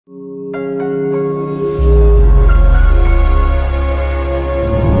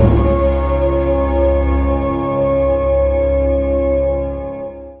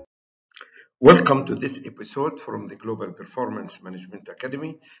Welcome to this episode from the Global Performance Management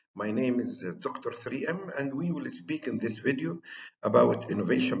Academy. My name is Dr. 3M, and we will speak in this video about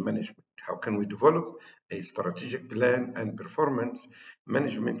innovation management. How can we develop a strategic plan and performance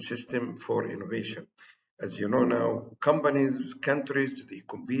management system for innovation? As you know now, companies, countries, they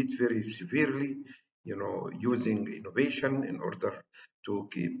compete very severely, using innovation in order to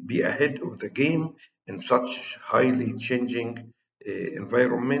be ahead of the game in such highly changing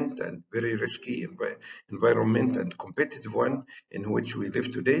environment and very risky environment and competitive one in which we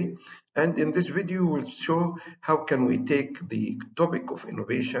live today. And in this video, we'll show how can we take the topic of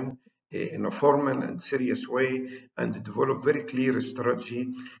innovation in a formal and serious way and develop very clear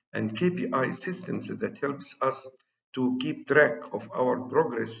strategy and KPI systems that helps us to keep track of our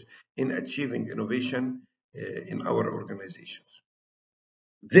progress in achieving innovation in our organizations.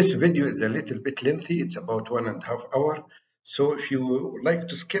 This video is a little bit lengthy. It's about 1.5 hours. So if you like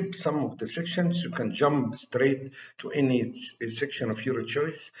to skip some of the sections, you can jump straight to any section of your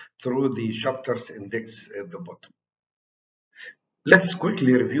choice through the chapters index at the bottom. Let's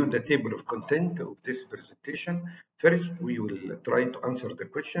quickly review the table of content of this presentation. First, we will try to answer the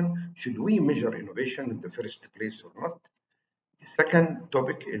question, should we measure innovation in the first place or not? The second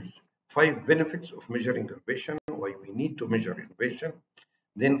topic is 5 benefits of measuring innovation, why we need to measure innovation.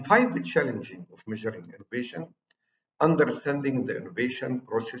 Then 5 challenging of measuring innovation, understanding the innovation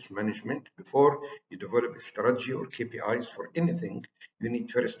process management. Before you develop a strategy or KPIs for anything, you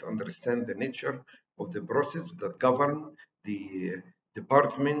need first to understand the nature of the process that govern the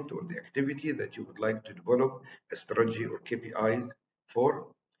department or the activity that you would like to develop a strategy or KPIs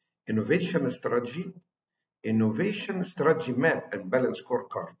for. Innovation strategy map and balance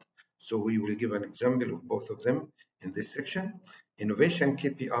scorecard. So we will give an example of both of them in this section. Innovation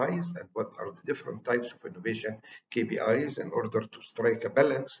KPIs and what are the different types of innovation KPIs in order to strike a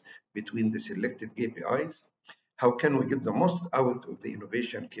balance between the selected KPIs. How can we get the most out of the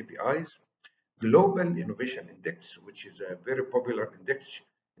innovation KPIs? Global Innovation Index, which is a very popular index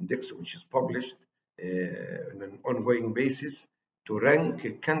which is published on an ongoing basis to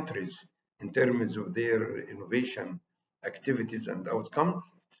rank countries in terms of their innovation activities and outcomes.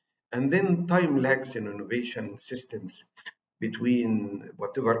 And then time lags in innovation systems between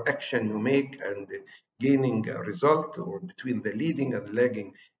whatever action you make and gaining a result, or between the leading and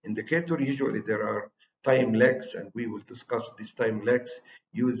lagging indicator. Usually there are time lags, and we will discuss these time lags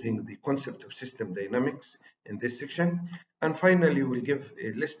using the concept of system dynamics in this section. And finally, we'll give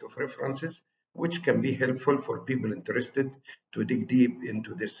a list of references which can be helpful for people interested to dig deep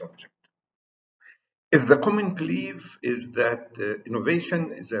into this subject. If the common belief is that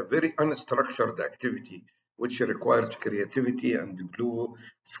innovation is a very unstructured activity which requires creativity and blue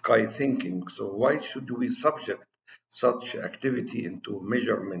sky thinking, so why should we subject such activity into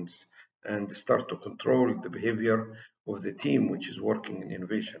measurements and start to control the behavior of the team which is working in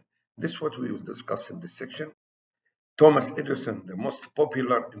innovation? This is what we will discuss in this section. Thomas Edison, the most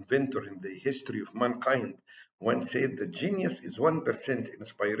popular inventor in the history of mankind, once said that genius is 1%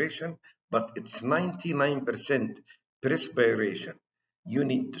 inspiration, but it's 99% perspiration. You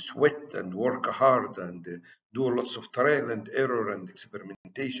need to sweat and work hard and do lots of trial and error and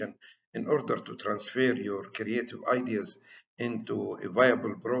experimentation in order to transfer your creative ideas into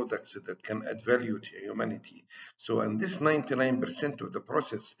viable products that can add value to humanity. So, and this 99% of the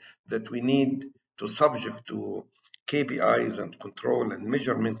process that we need to subject to KPIs and control and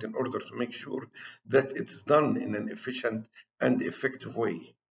measurement in order to make sure that it's done in an efficient and effective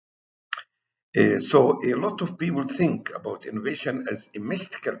way. So a lot of people think about innovation as a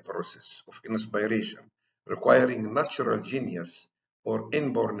mystical process of inspiration, requiring natural genius or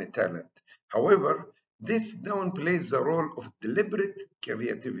inborn talent. However, this downplays the role of deliberate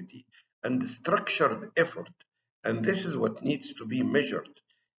creativity and structured effort, and this is what needs to be measured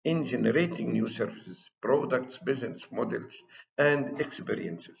in generating new services, products, business models, and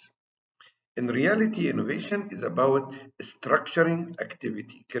experiences. In reality, innovation is about structuring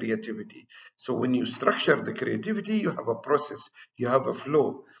activity, creativity. So when you structure the creativity, you have a process, you have a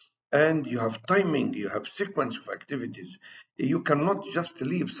flow, and you have timing, you have sequence of activities. You cannot just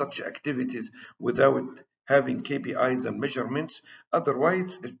leave such activities without having KPIs and measurements.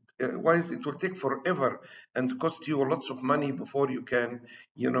 Otherwise, it will take forever and cost you lots of money before you can,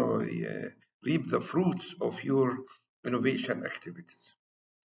 reap the fruits of your innovation activities.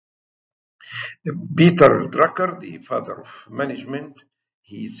 Peter Drucker, the father of management,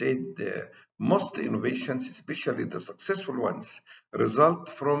 he said most innovations, especially the successful ones, result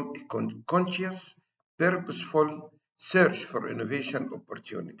from a conscious, purposeful search for innovation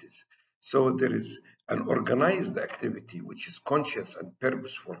opportunities. So there is an organized activity which is conscious and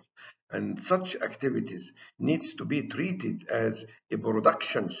purposeful. And such activities needs to be treated as a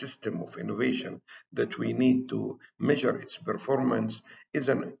production system of innovation that we need to measure its performance is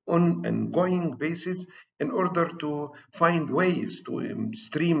an ongoing basis in order to find ways to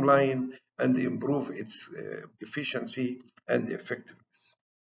streamline and improve its efficiency and effectiveness.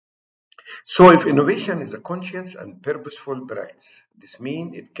 So if innovation is a conscious and purposeful practice, this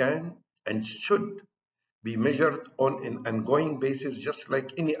means it can and should be measured on an ongoing basis, just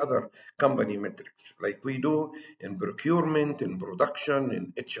like any other company metrics, like we do in procurement, in production,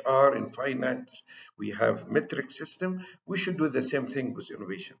 in HR, in finance. We have metric system. We should do the same thing with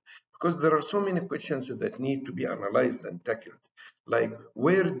innovation, because there are so many questions that need to be analyzed and tackled. Like,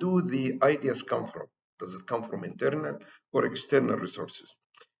 where do the ideas come from? Does it come from internal or external resources?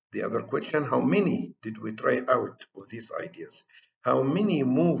 The other question, how many did we try out of these ideas? How many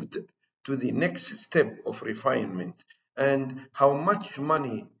moved to the next step of refinement? And how much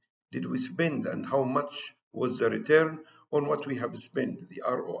money did we spend, and how much was the return on what we have spent, the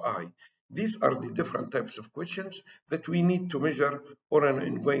ROI? These are the different types of questions that we need to measure on an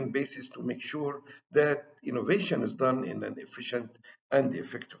ongoing basis to make sure that innovation is done in an efficient and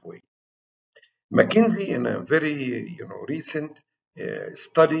effective way. McKinsey, in a very recent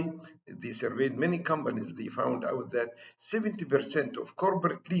study, they surveyed many companies. They found out that 70% of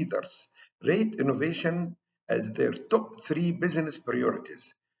corporate leaders rate innovation as their top three business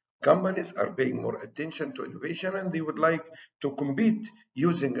priorities. Companies are paying more attention to innovation, and they would like to compete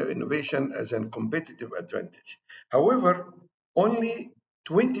using innovation as a competitive advantage. However, only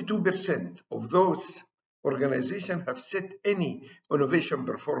 22% of those organizations have set any innovation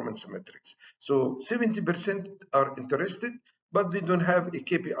performance metrics. So 70% are interested, but they don't have a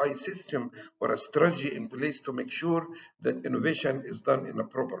KPI system or a strategy in place to make sure that innovation is done in a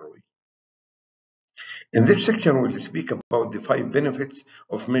proper way. In this section, we'll speak about the 5 benefits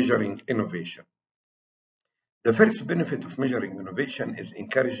of measuring innovation. The first benefit of measuring innovation is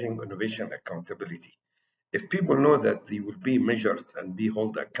encouraging innovation accountability. If people know that they will be measured and be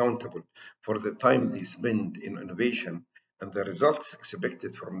held accountable for the time they spend in innovation and the results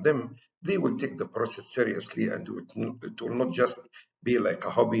expected from them, they will take the process seriously, and it will not just be like a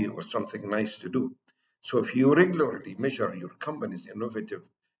hobby or something nice to do. So if you regularly measure your company's innovative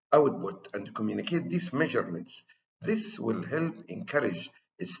output and communicate these measurements, this will help encourage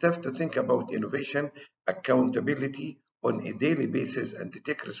staff to think about innovation accountability on a daily basis and to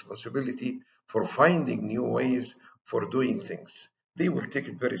take responsibility for finding new ways for doing things. They will take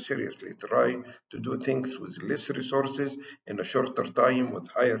it very seriously, try to do things with less resources in a shorter time with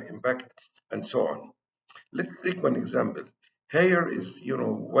higher impact, and so on. Let's take one example. Here is,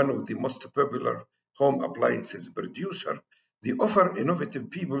 one of the most popular home appliances producer. They offer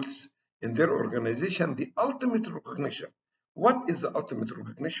innovative peoples in their organization the ultimate recognition. What is the ultimate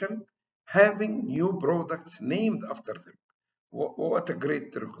recognition? Having new products named after them. What a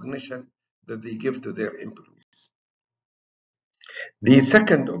great recognition that they give to their employees. The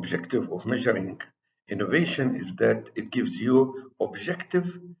second objective of measuring innovation is that it gives you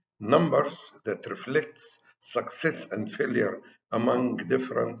objective numbers that reflects success and failure among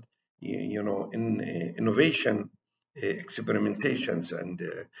different, in innovation experimentations and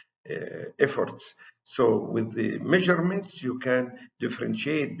efforts. So with the measurements, you can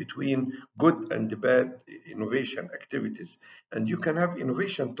differentiate between good and bad innovation activities, and you can have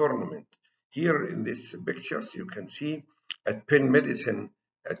innovation tournament. Here in these pictures, you can see at Penn Medicine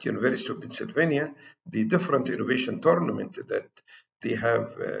at University of Pennsylvania, the different innovation tournament that they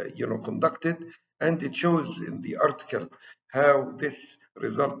have conducted, and it shows in the article how this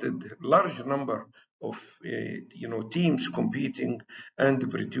resulted large number of teams competing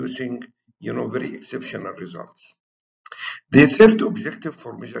and producing very exceptional results. The third objective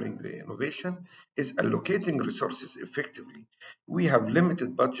for measuring the innovation is allocating resources effectively. We have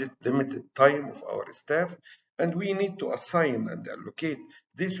limited budget, limited time of our staff, and we need to assign and allocate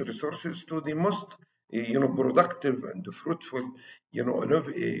these resources to the most productive and fruitful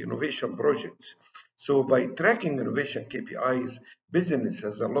innovation projects. So by tracking innovation KPIs, business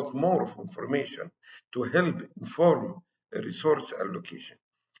has a lot more of information to help inform resource allocation.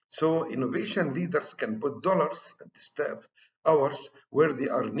 So innovation leaders can put dollars and staff hours where they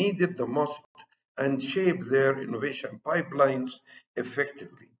are needed the most and shape their innovation pipelines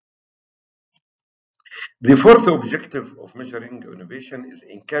effectively. The fourth objective of measuring innovation is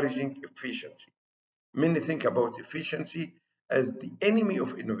encouraging efficiency. Many think about efficiency as the enemy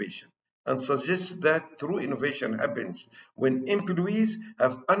of innovation and suggest that true innovation happens when employees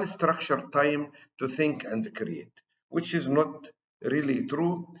have unstructured time to think and create, which is not really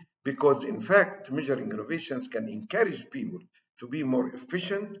true. because in fact, measuring innovations can encourage people to be more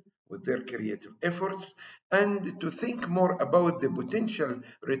efficient with their creative efforts and to think more about the potential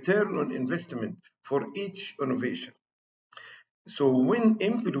return on investment for each innovation. So when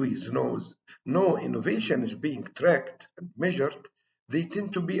employees know innovation is being tracked and measured, they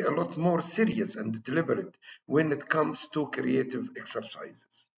tend to be a lot more serious and deliberate when it comes to creative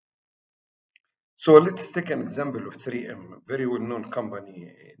exercises. So let's take an example of 3M, a very well-known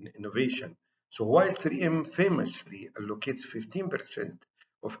company in innovation. So while 3M famously allocates 15%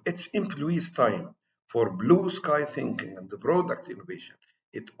 of its employees' time for blue sky thinking and the product innovation,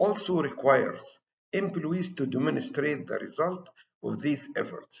 it also requires employees to demonstrate the result of these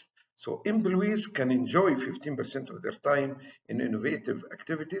efforts. So employees can enjoy 15% of their time in innovative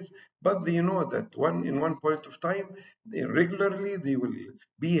activities, but they know that in one point of time, regularly they will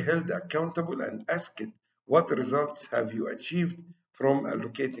be held accountable and asked, what results have you achieved from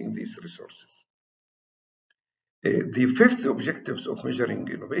allocating these resources? The fifth objectives of measuring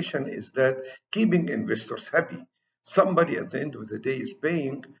innovation is that keeping investors happy. Somebody at the end of the day is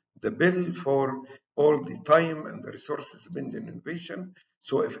paying the bill for all the time and the resources spent in innovation.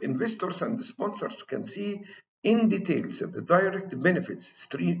 So if investors and the sponsors can see in details the direct benefits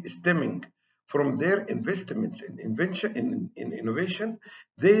stemming from their investments in innovation,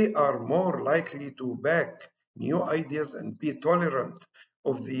 they are more likely to back new ideas and be tolerant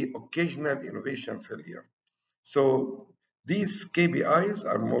of the occasional innovation failure. So these KPIs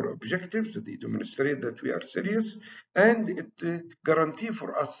are more objectives. They demonstrate that we are serious, and it guarantee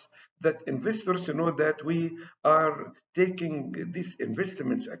for us that investors know that we are taking these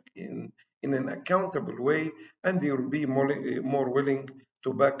investments in an accountable way, and they will be more willing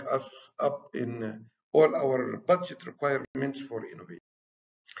to back us up in all our budget requirements for innovation.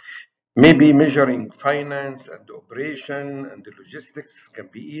 Maybe measuring finance and operation and the logistics can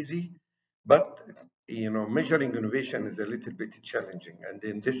be easy, but measuring innovation is a little bit challenging. And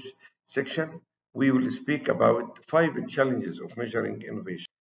in this section, we will speak about 5 challenges of measuring innovation.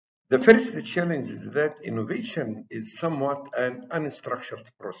 The first challenge is that innovation is somewhat an unstructured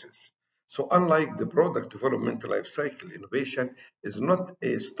process. So unlike the product development life cycle, innovation is not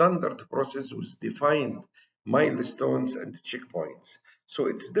a standard process with defined milestones and checkpoints. So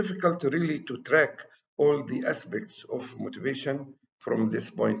it's difficult really to track all the aspects of motivation from this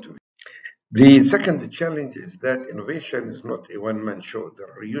point of view. The second challenge is that innovation is not a one-man show.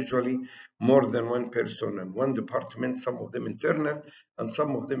 There are usually more than one person and one department, some of them internal and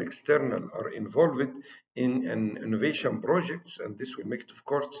some of them external, are involved in an innovation projects, and this will make it, of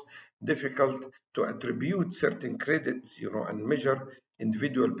course, difficult to attribute certain credits, and measure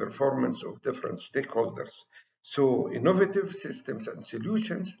individual performance of different stakeholders. So innovative systems and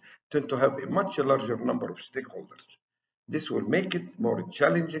solutions tend to have a much larger number of stakeholders. This will make it more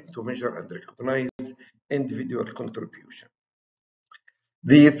challenging to measure and recognize individual contribution.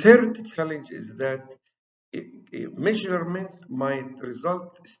 The third challenge is that a measurement might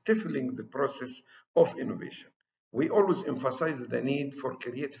result stifling the process of innovation. We always emphasize the need for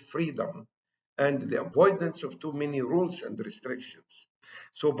creative freedom and the avoidance of too many rules and restrictions.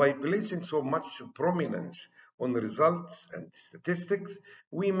 So by placing so much prominence on results and statistics,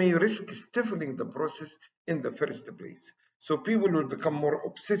 we may risk stifling the process in the first place. So people will become more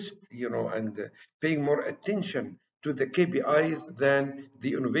obsessed, and paying more attention to the KPIs than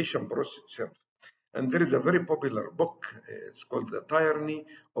the innovation process itself. And there is a very popular book, it's called The Tyranny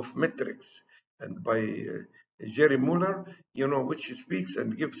of Metrics, and by Jerry Muller, which speaks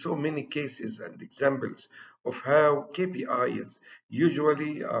and gives so many cases and examples of how KPIs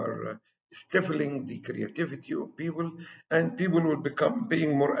usually are stifling the creativity of people, and people will become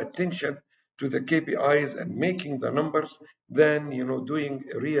paying more attention to the KPIs and making the numbers than doing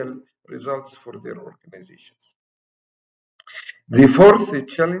real results for their organizations. The fourth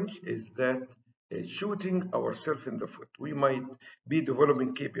challenge is that shooting ourselves in the foot. We might be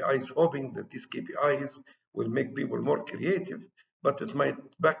developing KPIs hoping that these KPIs will make people more creative, but it might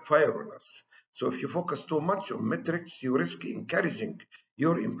backfire on us. So if you focus too much on metrics, you risk encouraging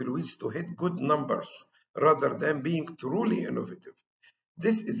your employees to hit good numbers rather than being truly innovative.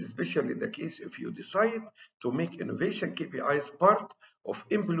 This is especially the case if you decide to make innovation KPIs part of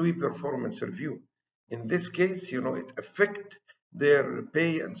employee performance review. In this case, it affects their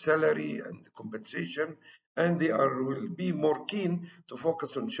pay and salary and compensation, and they will be more keen to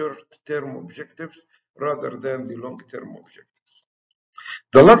focus on short-term objectives rather than the long-term objectives.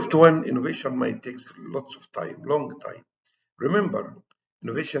 The last one, innovation might take lots of time, long time. Remember,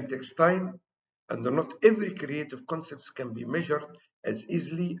 innovation takes time, and not every creative concept can be measured as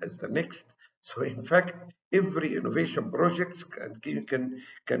easily as the next. So in fact, every innovation project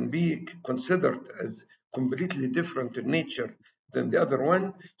can be considered as completely different in nature than the other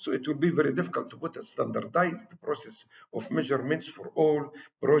one. So it will be very difficult to put a standardized process of measurements for all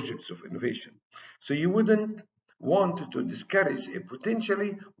projects of innovation. So you wouldn't want to discourage a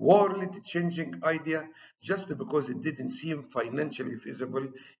potentially world-changing idea just because it didn't seem financially feasible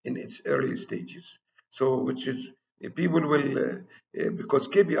in its early stages. So, which is people will, because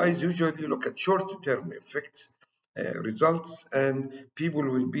KPIs usually look at short-term effects, results, and people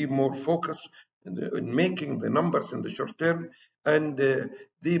will be more focused in making the numbers in the short term, and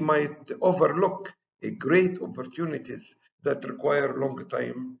they might overlook great opportunities that require long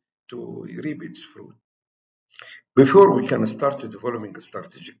time to reap its fruit. Before we can start developing a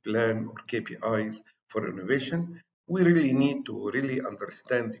strategic plan or KPIs for innovation, we really need to really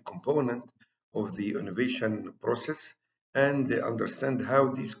understand the component of the innovation process and understand how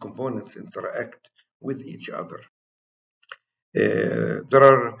these components interact with each other. There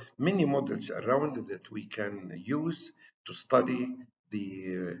are many models around that we can use to study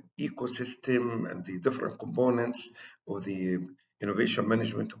the ecosystem and the different components of the innovation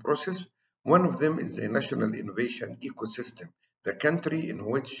management process. One of them is the national innovation ecosystem, the country in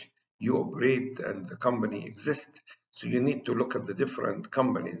which you operate and the company exists. So you need to look at the different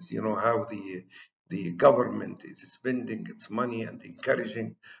companies, how the government is spending its money and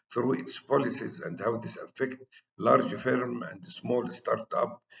encouraging through its policies, and how this affects large firm and small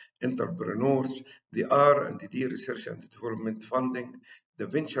startup entrepreneurs, the R and D research and development funding, the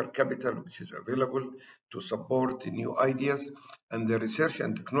venture capital which is available to support new ideas, and the research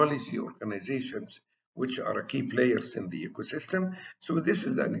and technology organizations which are key players in the ecosystem. So this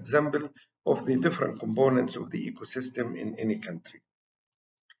is an example of the different components of the ecosystem in any country.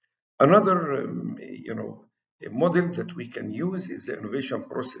 Another, a model that we can use is the innovation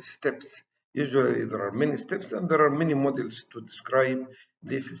process steps. Usually there are many steps and there are many models to describe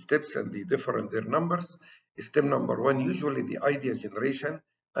these steps and the different their numbers. Step number one, usually the idea generation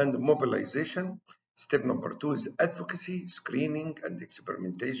and mobilization. Step number two is advocacy, screening, and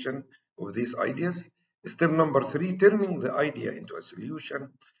experimentation of these ideas. Step number three, turning the idea into a solution.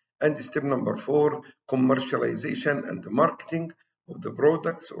 And step number four, commercialization and marketing of the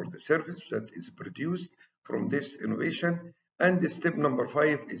products or the service that is produced from this innovation. And the step number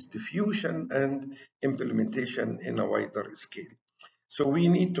five is diffusion and implementation in a wider scale. So we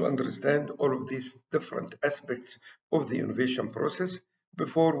need to understand all of these different aspects of the innovation process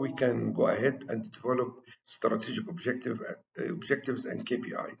before we can go ahead and develop strategic objectives and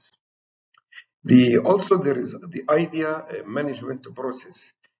KPIs. Also there is the idea management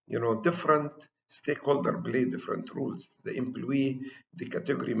process. Different stakeholder play different roles. The employee, the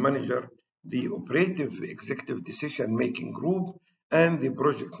category manager, the operative executive decision-making group, and the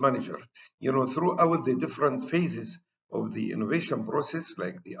project manager. Throughout the different phases of the innovation process,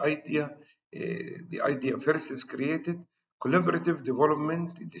 like the idea first is created, collaborative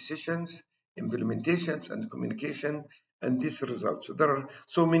development, decisions, implementations, and communication, and these results. So there are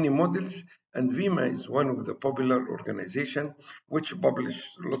so many models, and VIMA is one of the popular organizations which publish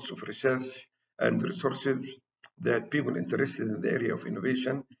lots of research and resources that people interested in the area of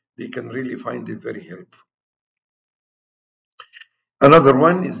innovation, they can really find it very helpful. Another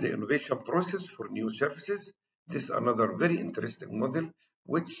one is the innovation process for new services. This is another very interesting model,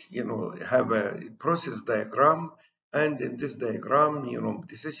 which have a process diagram, and in this diagram,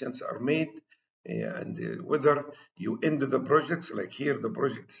 decisions are made, and whether you end the projects, like here, the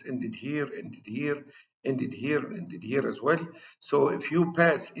projects ended here, ended here, ended here, ended here as well. So if you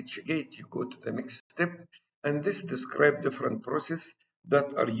pass each gate, you go to the next step, and this describes different processes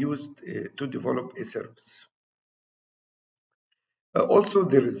that are used to develop a service. Also,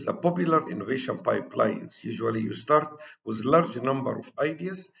 there is a popular innovation pipelines. Usually you start with large number of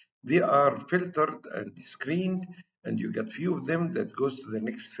ideas. They are filtered and screened, and you get few of them that goes to the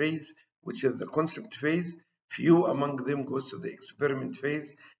next phase, which is the concept phase. Few among them goes to the experiment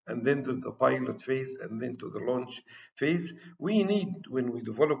phase, and then to the pilot phase, and then to the launch phase. We need, when we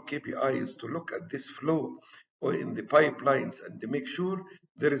develop KPIs, to look at this flow or in the pipelines and to make sure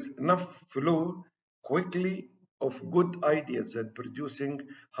there is enough flow quickly of good ideas that producing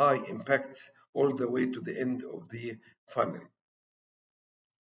high impacts all the way to the end of the funnel.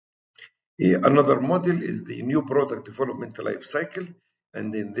 Another model is the new product development life cycle.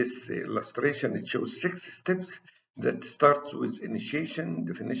 And in this illustration, it shows 6 steps that starts with initiation,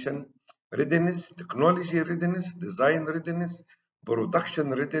 definition, readiness, technology readiness, design readiness, production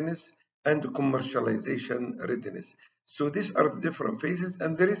readiness, and commercialization readiness. So these are the different phases,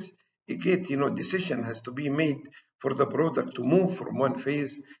 and there is a gate, decision has to be made for the product to move from one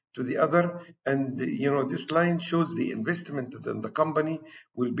phase to the other. And this line shows the investment that the company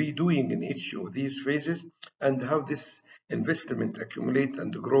will be doing in each of these phases and how this investment accumulate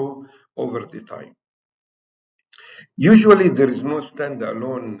and grow over the time. Usually, there is no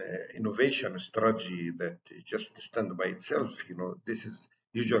standalone innovation strategy that just stand by itself. This is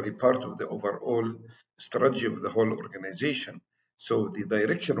usually part of the overall strategy of the whole organization. So the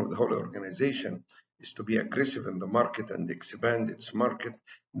direction of the whole organization is to be aggressive in the market and expand its market.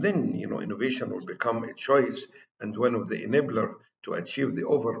 Then, innovation will become a choice and one of the enabler to achieve the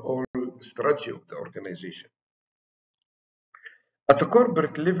overall strategy of the organization. At a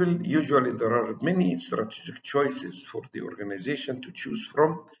corporate level, usually there are many strategic choices for the organization to choose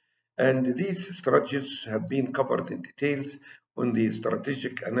from, and these strategies have been covered in details on the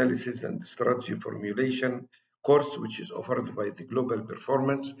strategic analysis and strategy formulation course, which is offered by the Global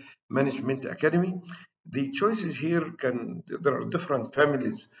Performance Management Academy. The choices here there are different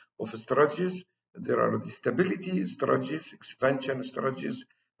families of strategies. There are the stability strategies, expansion strategies,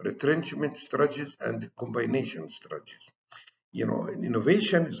 retrenchment strategies, and combination strategies.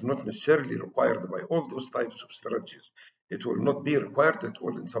 Innovation is not necessarily required by all those types of strategies. It will not be required at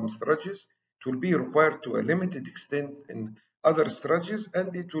all in some strategies. It will be required to a limited extent in other strategies,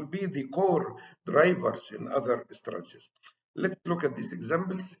 and it will be the core drivers in other strategies. Let's look at these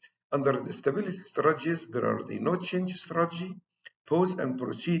examples. Under the stability strategies, there are the no change strategy, pause and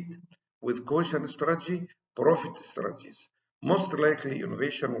proceed with caution strategy, profit strategies. Most likely,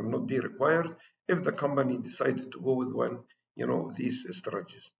 innovation will not be required if the company decided to go with one these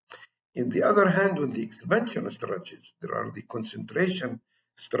strategies. In the other hand, with the expansion strategies, there are the concentration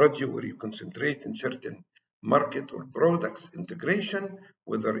strategy where you concentrate in certain market or products integration,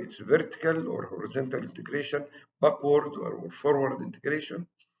 whether it's vertical or horizontal integration, backward or forward integration.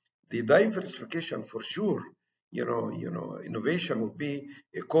 The diversification for sure, innovation will be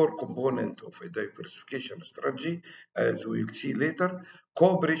a core component of a diversification strategy, as we will see later.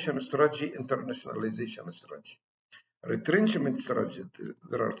 Cooperation strategy, internationalization strategy. Retrenchment strategy,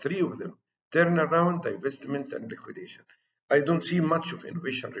 there are three of them: turnaround, divestment, and liquidation. I don't see much of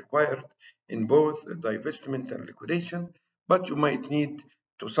innovation required in both divestment and liquidation, but you might need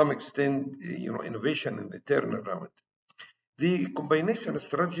to some extent, innovation in the turnaround. The combination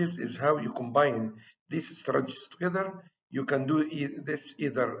strategies is how you combine these strategies together. You can do this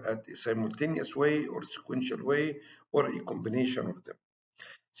either at a simultaneous way or sequential way or a combination of them.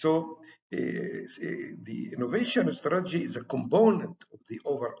 So the innovation strategy is a component of the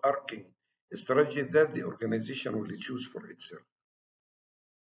overarching strategy that the organization will choose for itself.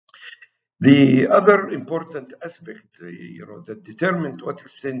 The other important aspect, that determine to what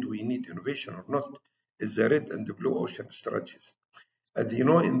extent we need innovation or not, is the red and the blue ocean strategies. And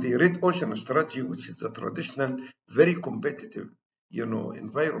in the red ocean strategy, which is a traditional, very competitive,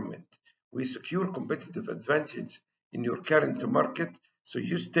 environment, we secure competitive advantage in your current market. So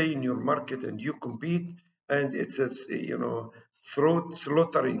you stay in your market and you compete, and it's as throat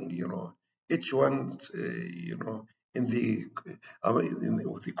slaughtering, each one, in the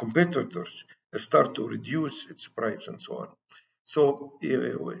competitors start to reduce its price and so on. So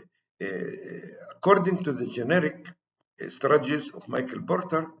according to the generic strategies of Michael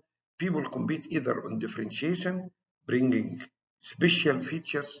Porter, people compete either on differentiation, bringing special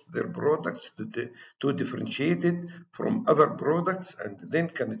features to their products to differentiate it from other products, and then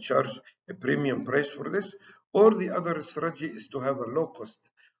can charge a premium price for this, or the other strategy is to have a low cost.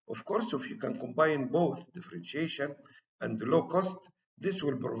 Of course, if you can combine both differentiation and low cost, this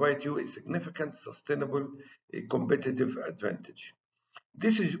will provide you a significant, sustainable, competitive advantage.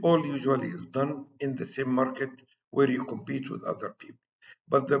 This is all usually is done in the same market where you compete with other people.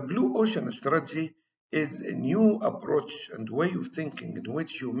 But the blue ocean strategy is a new approach and way of thinking in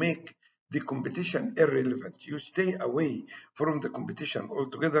which you make the competition irrelevant. You stay away from the competition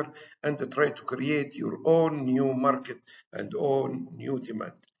altogether and try to create your own new market and own new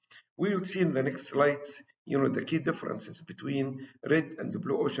demand. We will see in the next slides, the key differences between red and the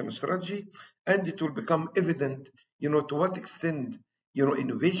blue ocean strategy, and it will become evident, to what extent,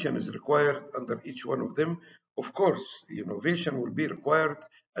 innovation is required under each one of them. Of course, innovation will be required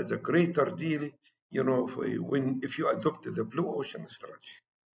as a greater deal, if you adopt the blue ocean strategy.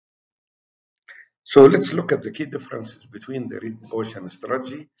 So let's look at the key differences between the red ocean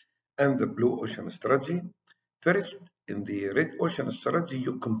strategy and the blue ocean strategy. First, in the red ocean strategy,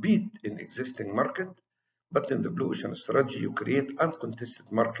 you compete in existing market, but in the blue ocean strategy, you create uncontested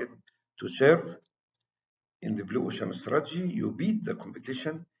market to serve. In the blue ocean strategy, you beat the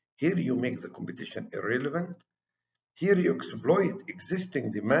competition. Here you make the competition irrelevant. Here you exploit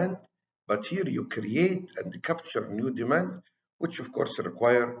existing demand, But here you create and capture new demand, which of course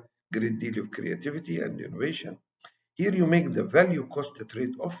require great deal of creativity and innovation. Here you make the value cost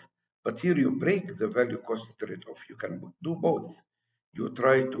trade-off, but here you break the value cost trade-off. You can do both. You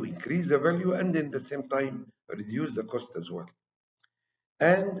try to increase the value and in the same time reduce the cost as well.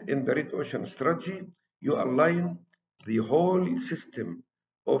 And in the red ocean strategy, you align the whole system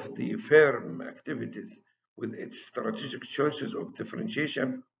of the firm activities with its strategic choices of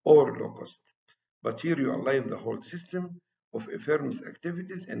differentiation or low cost. But here you align the whole system of a firm's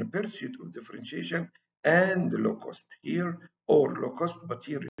activities in pursuit of differentiation and low cost. Here, or low cost, but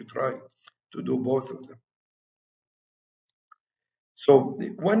here you try to do both of them. So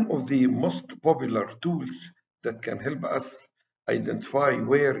one of the most popular tools that can help us identify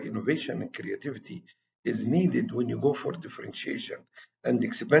where innovation and creativity is needed when you go for differentiation and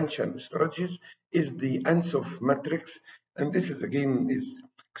expansion strategies is the ANSOF matrix. And this is again is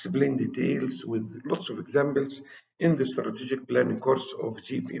explained details with lots of examples in the strategic planning course of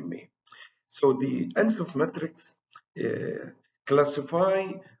GPMA. So the ANSOF matrix uh,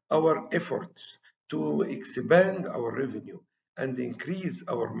 classify our efforts to expand our revenue and increase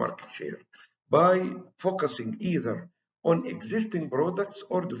our market share by focusing either on existing products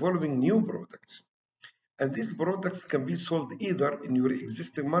or developing new products. And these products can be sold either in your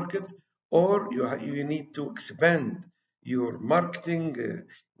existing market or you need to expand your marketing,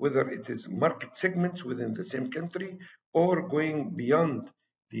 whether it is market segments within the same country or going beyond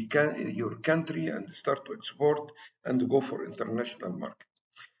your country and start to export and go for international market.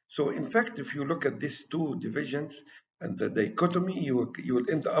 So in fact, if you look at these two divisions and the dichotomy, you will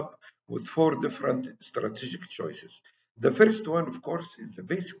end up with four different strategic choices. The first one, of course, is the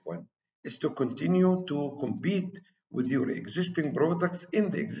basic one, is to continue to compete with your existing products in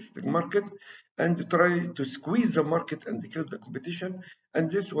the existing market and try to squeeze the market and kill the competition. And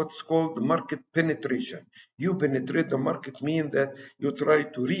this is what's called market penetration. You penetrate the market, mean that you try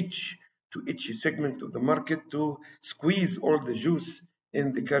to reach to each segment of the market to squeeze all the juice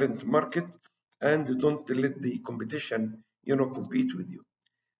in the current market and don't let the competition compete with you.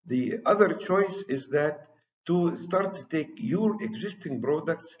 The other choice is that to start to take your existing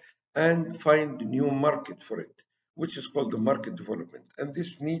products and find a new market for it, which is called the market development. And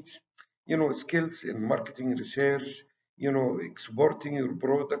this needs skills in marketing research, exporting your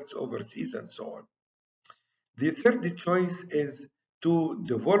products overseas and so on. The third choice is to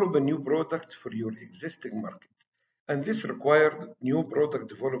develop a new product for your existing market. And this required new product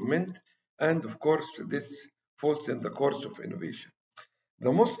development. And of course, this falls in the course of innovation.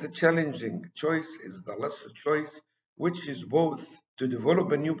 The most challenging choice is the last choice, which is both to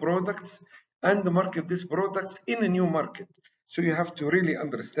develop a new products and market these products in a new market. So you have to really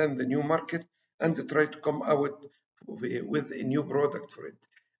understand the new market and try to come out with a new product for it.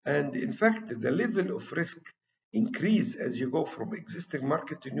 And in fact, the level of risk increase as you go from existing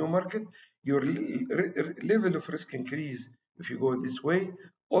market to new market. Your level of risk increase if you go this way.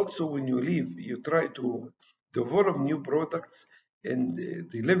 Also, when you leave, you try to develop new products and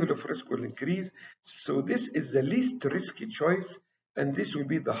the level of risk will increase. So this is the least risky choice, and this will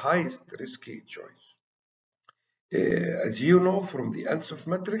be the highest risky choice. As you know from the ANSOF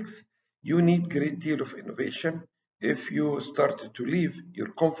matrix, you need great deal of innovation if you start to leave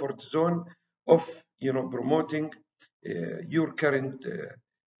your comfort zone of promoting your current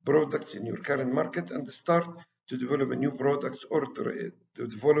products in your current market and start to develop a new products or to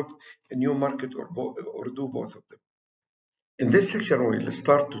develop a new market or do both of them. In this section, we'll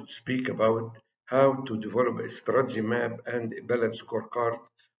start to speak about how to develop a strategy map and a balanced scorecard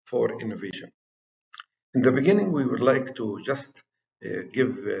for innovation. In the beginning, we would like to just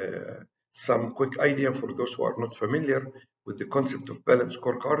give some quick idea for those who are not familiar with the concept of balanced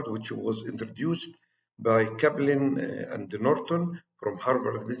scorecard, which was introduced by Kaplan and Norton from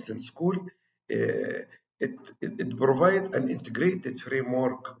Harvard Business School. It provides an integrated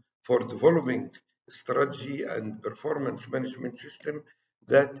framework for developing strategy and performance management system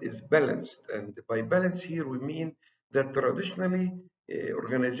that is balanced. And by balance here, we mean that traditionally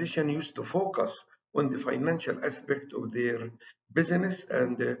organization used to focus on the financial aspect of their business.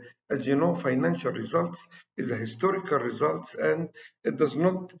 And as you know, financial results is a historical results, and it does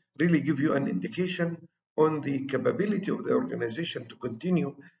not really give you an indication on the capability of the organization to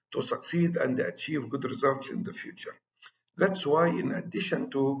continue to succeed and achieve good results in the future. That's why, in addition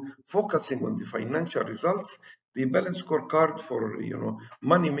to focusing on the financial results, the balanced scorecard for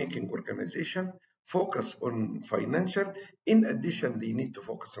money-making organization focus on financial. In addition, they need to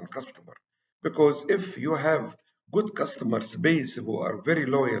focus on customer, because if you have good customers base who are very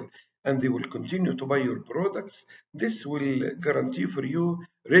loyal and they will continue to buy your products, this will guarantee for you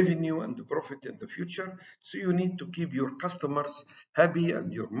revenue and profit in the future. So you need to keep your customers happy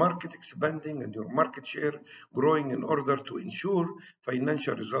and your market expanding and your market share growing in order to ensure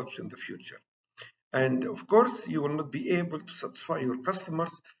financial results in the future. And of course, you will not be able to satisfy your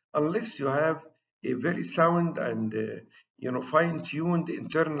customers unless you have a very sound and fine-tuned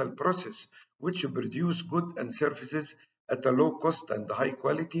internal process which produce goods and services at a low cost and high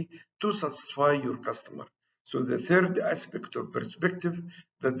quality to satisfy your customer. So the third aspect or perspective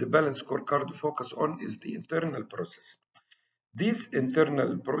that the balance scorecard focus on is the internal process. These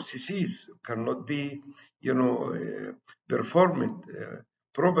internal processes cannot be, performed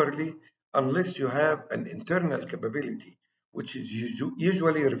properly unless you have an internal capability, which is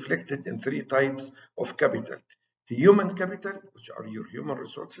usually reflected in three types of capital. The human capital, which are your human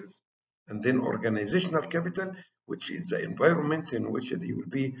resources, and then organizational capital, which is the environment in which you will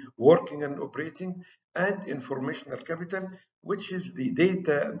be working and operating, and informational capital, which is the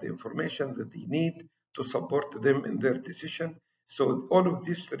data and the information that they need to support them in their decision. So all of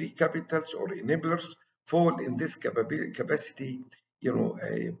these three capitals or enablers fall in this capacity,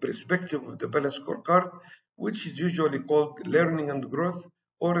 a perspective of the balance scorecard, which is usually called learning and growth,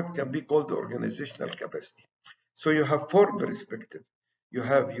 or it can be called organizational capacity. So you have four perspectives. You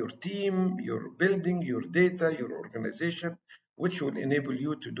have your team, your building, your data, your organization, which will enable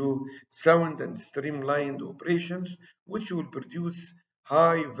you to do sound and streamlined operations, which will produce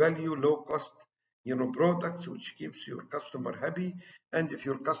high value, low cost, products, which keeps your customer happy. And if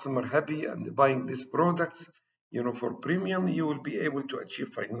your customer happy and buying these products, for premium, you will be able to achieve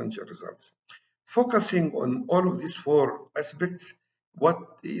financial results. Focusing on all of these four aspects,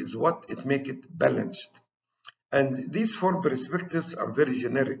 what it make it balanced. And these four perspectives are very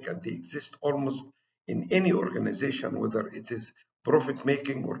generic and they exist almost in any organization, whether it is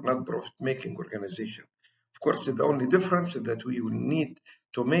profit-making or not profit-making organization. Of course, the only difference that we will need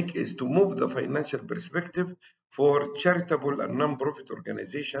to make is to move the financial perspective for charitable and non-profit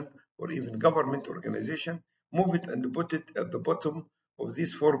organization or even government organization, move it and put it at the bottom of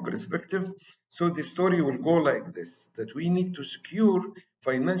these four perspectives. So the story will go like this, that we need to secure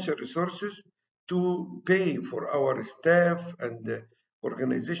financial resources to pay for our staff and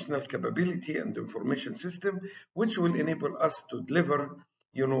organizational capability and information system, which will enable us to deliver,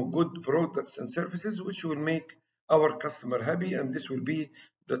 good products and services, which will make our customer happy. And this will be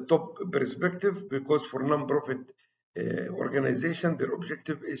the top perspective, because for non-profit organization, their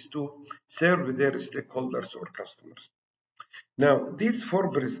objective is to serve their stakeholders or customers. Now, these four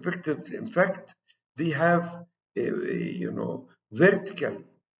perspectives, in fact, they have, vertical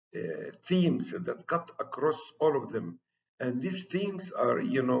themes that cut across all of them. And these themes are,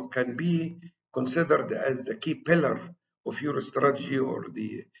 can be considered as the key pillar of your strategy or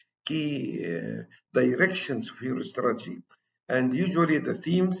the key directions of your strategy. And usually the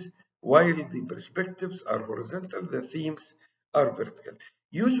themes, while the perspectives are horizontal, the themes are vertical.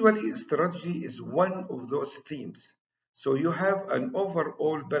 Usually strategy is one of those themes. So you have an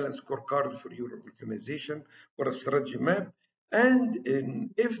overall balance scorecard for your organization or a strategy map. And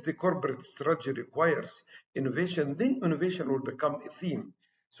if the corporate strategy requires innovation, then innovation will become a theme.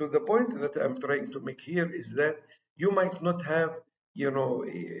 So the point that I'm trying to make here is that you might not have,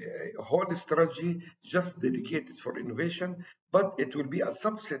 a whole strategy just dedicated for innovation, but it will be a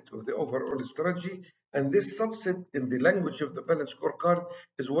subset of the overall strategy. And this subset in the language of the balance scorecard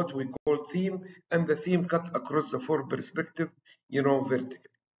is what we call theme, and the theme cut across the four perspective, vertically.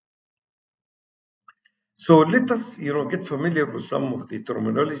 So let us, get familiar with some of the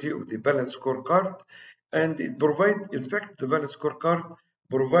terminology of the balance scorecard, and it provide, in fact, the balance scorecard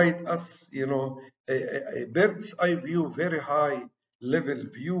provide us, a bird's eye view, very high level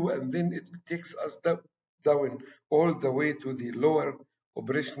view, and then it takes us down all the way to the lower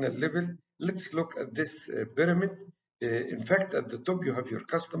operational level. Let's look at this pyramid. In fact, at the top you have your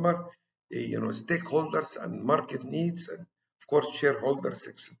customer, stakeholders and market needs, and of course shareholders'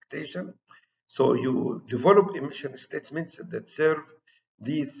 expectation. So you develop emission statements that serve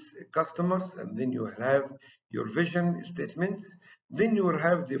these customers, and then you have your vision statements. Then you will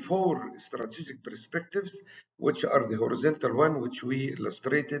have the four strategic perspectives, which are the horizontal one, which we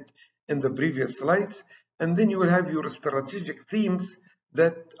illustrated in the previous slides. And then you will have your strategic themes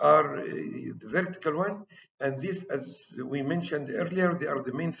that are the vertical one. And these, as we mentioned earlier, they are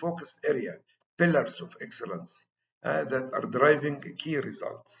the main focus area, pillars of excellence that are driving key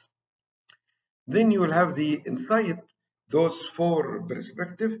results. Then you will have the inside those four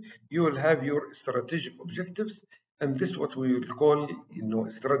perspectives, you will have your strategic objectives, and this is what we will call,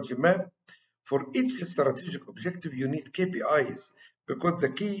 strategy map. For each strategic objective, you need KPIs, because the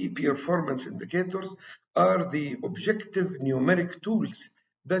key performance indicators are the objective numeric tools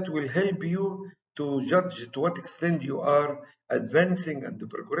that will help you to judge to what extent you are advancing and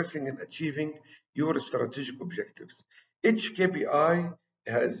progressing in achieving your strategic objectives. Each KPI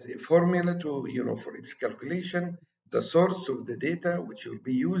has a formula to, for its calculation, the source of the data which will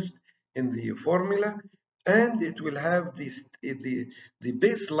be used in the formula, and it will have the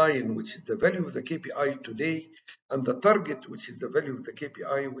baseline, which is the value of the KPI today, and the target, which is the value of the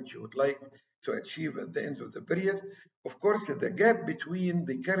KPI, which you would like to achieve at the end of the period. Of course, the gap between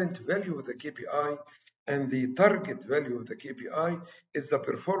the current value of the KPI and the target value of the KPI is the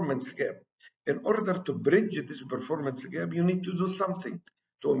performance gap. In order to bridge this performance gap, you need to do something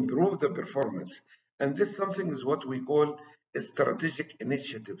to improve the performance. And this something is what we call strategic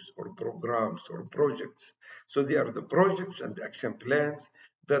initiatives or programs or projects. So they are the projects and action plans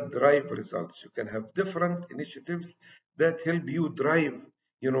that drive results. You can have different initiatives that help you drive,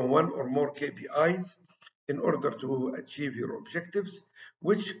 one or more KPIs in order to achieve your objectives,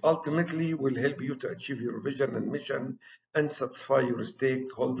 which ultimately will help you to achieve your vision and mission and satisfy your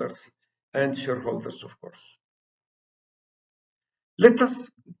stakeholders and shareholders, of course. Let us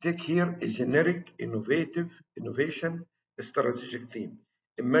take here a generic innovation strategic theme.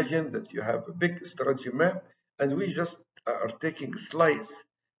 Imagine that you have a big strategy map and we just are taking a slice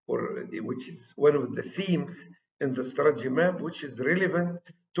which is one of the themes in the strategy map which is relevant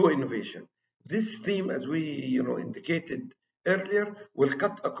to innovation. This theme, as we indicated earlier, will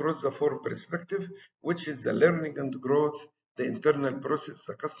cut across the four perspectives, which is the learning and growth, the internal process,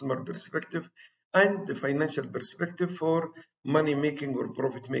 the customer perspective, and the financial perspective for money-making or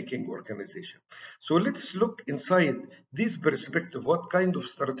profit-making organization. So let's look inside this perspective, what kind of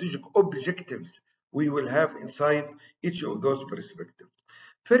strategic objectives we will have inside each of those perspectives.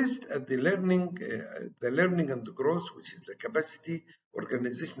 First, at the learning and the growth, which is the capacity,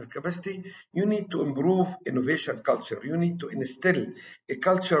 organizational capacity, you need to improve innovation culture. You need to instill a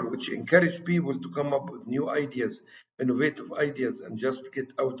culture which encourages people to come up with new ideas, innovative ideas, and just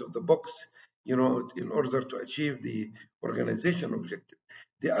get out of the box, in order to achieve the organization objective.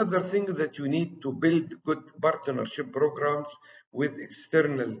 The other thing that you need to build good partnership programs with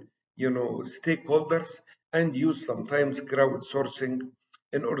external, stakeholders, and use sometimes crowdsourcing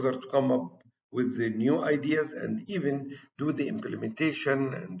in order to come up with the new ideas and even do the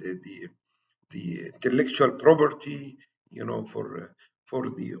implementation and the intellectual property, for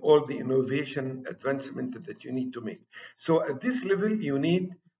the all the innovation advancement that you need to make. So at this level, you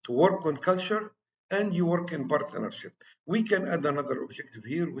need to work on culture and you work in partnership. We can add another objective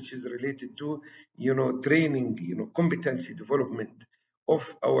here, which is related to, training, competency development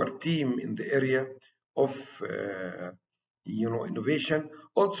of our team in the area of, innovation.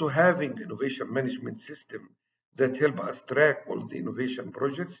 Also having innovation management system that help us track all the innovation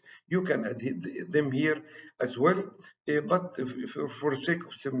projects. You can add them here as well, but for sake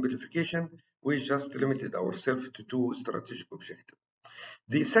of simplification, we just limited ourselves to two strategic objectives.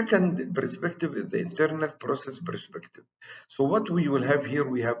 The second perspective is the internal process perspective. So what we will have here,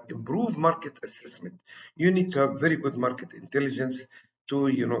 we have improved market assessment. You need to have very good market intelligence to,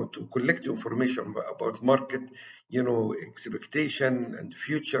 to collect information about market, expectation and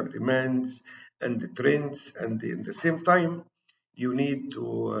future demands and the trends. And in the same time, you need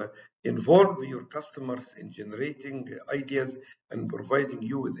to involve your customers in generating ideas and providing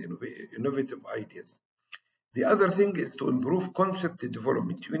you with innovative ideas. The other thing is to improve concept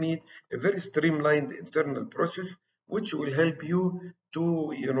development. You need a very streamlined internal process, which will help you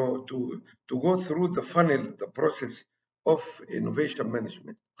to, to go through the funnel, the process of innovation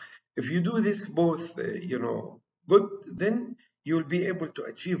management. If you do this both, good, then you'll be able to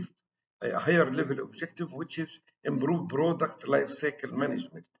achieve a higher level objective, which is improve product life cycle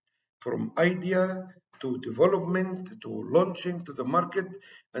management, from idea to development to launching to the market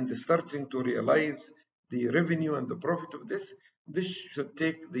and starting to realize the revenue and the profit of this. This should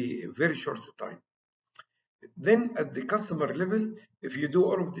take the very short time. Then at the customer level, if you do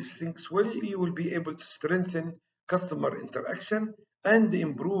all of these things well, you will be able to strengthen customer interaction and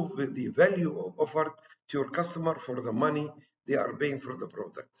improve the value offered to your customer for the money they are paying for the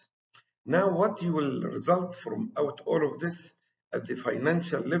products. Now, what you will result from out all of this at the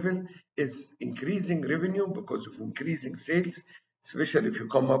financial level is increasing revenue because of increasing sales, especially if you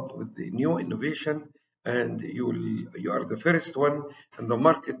come up with the new innovation and you are the first one in the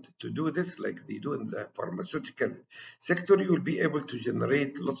market to do this, like they do in the pharmaceutical sector. You will be able to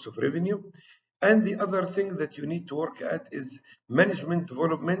generate lots of revenue. And the other thing that you need to work at is management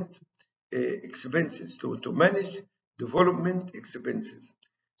development expenses, to manage development expenses.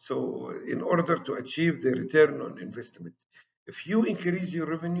 So in order to achieve the return on investment, if you increase your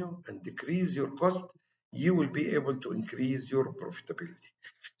revenue and decrease your cost, you will be able to increase your profitability.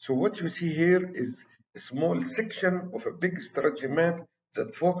 So what you see here is a small section of a big strategy map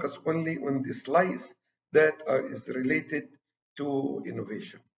that focus only on the slice that is related to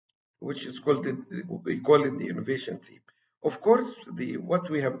innovation, which is called we call it the innovation theme. Of course, what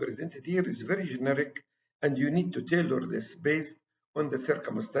we have presented here is very generic, and you need to tailor this based on the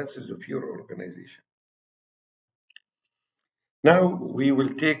circumstances of your organization. Now we will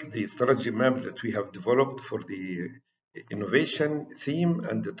take the strategy map that we have developed for the innovation theme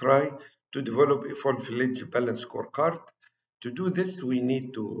and try to develop a full-fledged balanced scorecard. To do this, we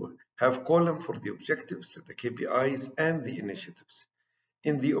need to have column for the objectives, the KPIs, and the initiatives.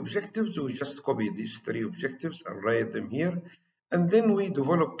 In the objectives, we just copy these three objectives and write them here, and then we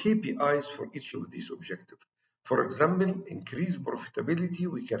develop KPIs for each of these objectives. For example, increase profitability,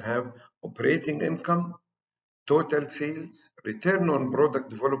 we can have operating income, total sales, return on product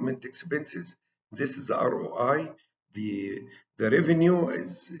development expenses. This is ROI. The, the revenue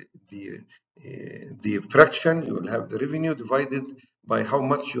is the fraction. You will have the revenue divided by how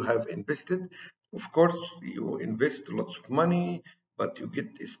much you have invested. Of course, you invest lots of money, but you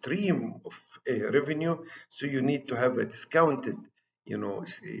get a stream of revenue. So you need to have a discounted,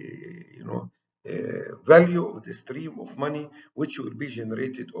 value of the stream of money, which will be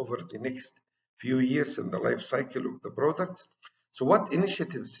generated over the next few years in the life cycle of the products. So what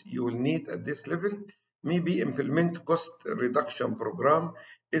initiatives you will need at this level? Maybe implement cost reduction program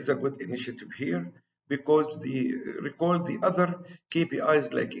is a good initiative here, because recall the other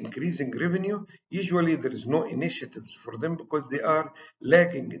KPIs like increasing revenue, usually there is no initiatives for them because they are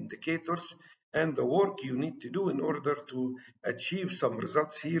lagging indicators, and the work you need to do in order to achieve some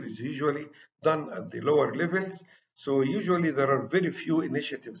results here is usually done at the lower levels. So usually there are very few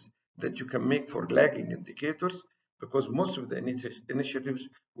initiatives that you can make for lagging indicators, because most of the initiatives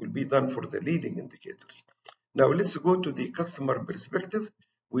will be done for the leading indicators. Now let's go to the customer perspective.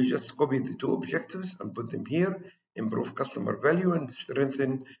 We just copy the two objectives and put them here: improve customer value and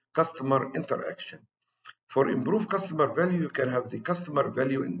strengthen customer interaction. For improved customer value, you can have the customer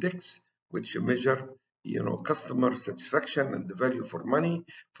value index, which measure customer satisfaction and the value for money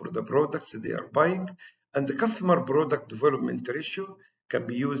for the products they are buying. And the customer product development ratio can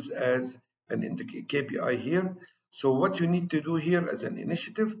be used as an KPI here. So what you need to do here as an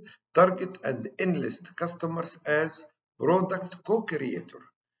initiative, target and enlist customers as product co-creator,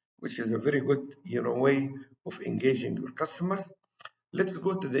 which is a very good way of engaging your customers. Let's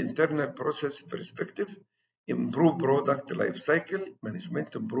go to the internal process perspective. Improve product life cycle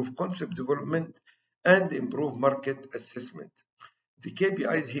management, improve concept development, and improve market assessment. The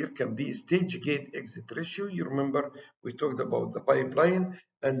KPIs here can be stage gate exit ratio. You remember we talked about the pipeline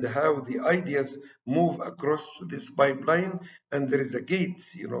and how the ideas move across this pipeline, and there is a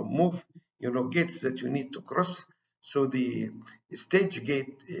gates, gates that you need to cross. So the stage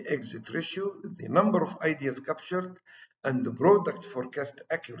gate exit ratio, the number of ideas captured, and the product forecast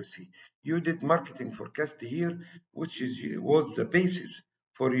accuracy. You did marketing forecast here, which was the basis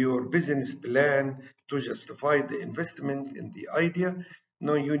for your business plan to justify the investment in the idea.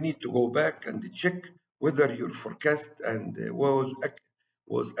 Now you need to go back and check whether your forecast and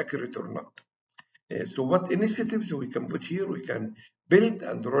was accurate or not. So what initiatives we can put here? We can build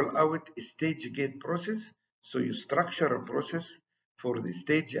and roll out a stage gate process. So you structure a process for the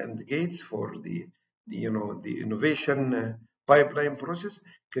stage and gates for the innovation pipeline process.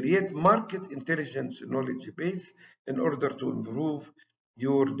 Create market intelligence knowledge base in order to improve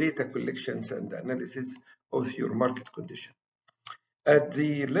your data collections and analysis of your market condition. At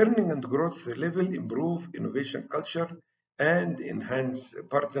the learning and growth level, improve innovation culture and enhance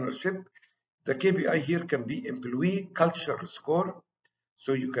partnership. The KPI here can be employee culture score.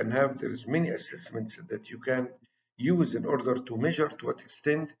 So you can have, there's many assessments that you can use in order to measure to what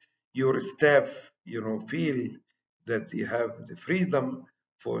extent your staff, feel that they have the freedom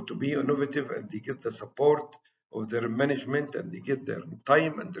to be innovative, and they get the support of their management, and they get their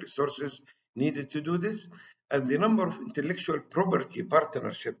time and resources needed to do this, and the number of intellectual property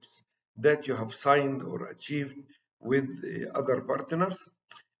partnerships that you have signed or achieved with other partners.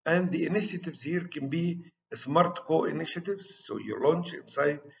 And the initiatives here can be smart co-initiatives. So you launch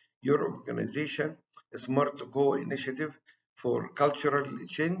inside your organization a smart co-initiative for cultural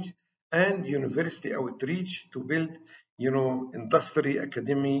change and university outreach to build, industry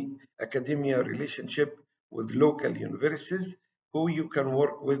academia relationship with local universities who you can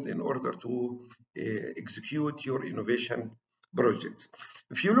work with in order to execute your innovation projects.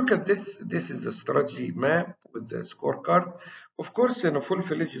 If you look at this, this is a strategy map with the scorecard. Of course, in a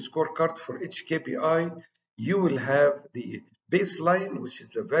full-fledged scorecard for each KPI, you will have the baseline, which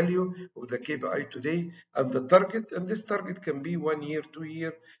is the value of the KPI today, and the target. And this target can be 1 year, 2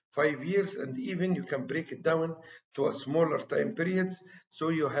 year, 5 years, and even you can break it down to a smaller time periods. So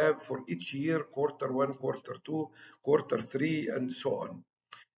you have for each year, quarter one, quarter two, quarter three, and so on.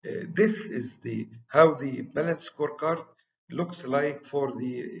 This is how the balanced scorecard looks like for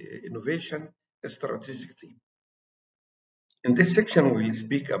the innovation strategic team. In this section, we will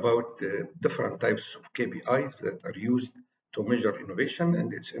speak about different types of KPIs that are used to measure innovation,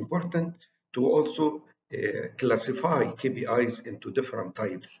 and it's important to also classify KPIs into different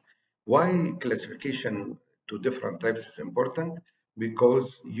types. Why classification to different types is important?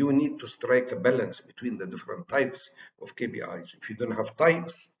 Because you need to strike a balance between the different types of KPIs. If you don't have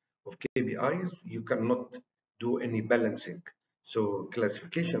types of KPIs, you cannot do any balancing. So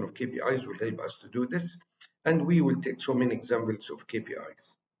classification of KPIs will help us to do this, and we will take so many examples of KPIs.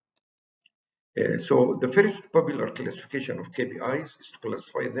 So the first popular classification of KPIs is to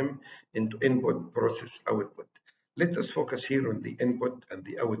classify them into input, process, output. Let us focus here on the input and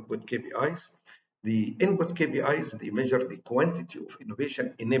the output KPIs. The input KPIs, they measure the quantity of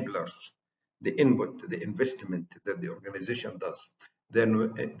innovation enablers, the input, the investment that the organization does.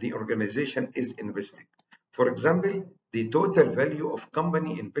 Then the organization is investing. For example, the total value of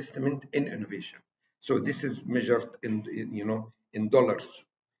company investment in innovation. So this is measured in dollars.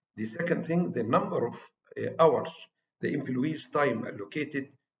 The second thing, the number of hours the employees' time allocated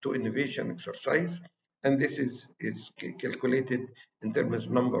to innovation exercise, and this is calculated in terms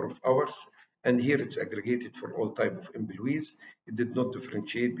of number of hours, and here it's aggregated for all type of employees. It did not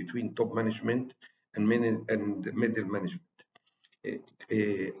differentiate between top management and middle management.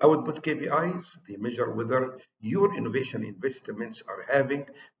 Output KPIs, they measure whether your innovation investments are having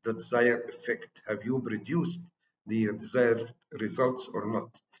the desired effect. Have you produced the desired results or not?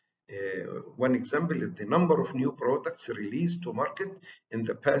 One example is the number of new products released to market in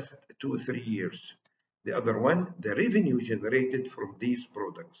the past 2-3 years. The other one, the revenue generated from these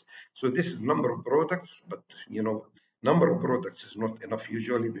products. So this is number of products, but number of products is not enough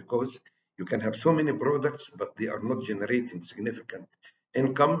usually, because you can have so many products, but they are not generating significant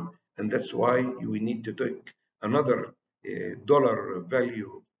income, and that's why you need to take another dollar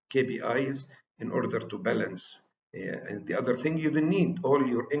value KPIs in order to balance. And the other thing, you don't need all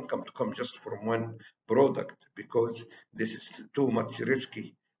your income to come just from one product, because this is too much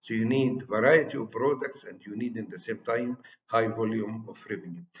risky. So you need variety of products, and you need in the same time high volume of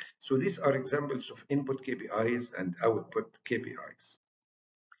revenue. So these are examples of input KPIs and output KPIs.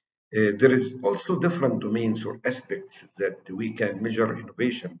 There is also different domains or aspects that we can measure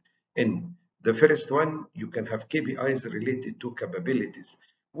innovation in. The first one, you can have KPIs related to capabilities,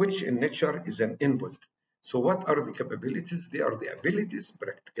 which in nature is an input. So what are the capabilities? They are the abilities,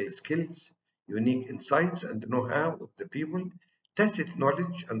 practical skills, unique insights and know-how of the people, tacit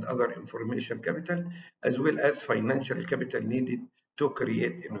knowledge and other information capital, as well as financial capital needed to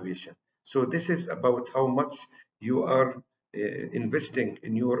create innovation. So this is about how much you are investing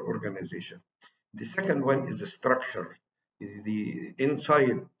in your organization. The second one is the structure, the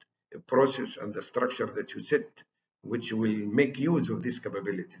inside process and the structure that you set, which will make use of these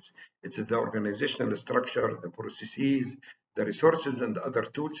capabilities. It's the organizational structure, the processes, the resources, and the other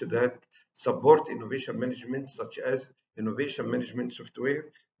tools that support innovation management, such as innovation management software.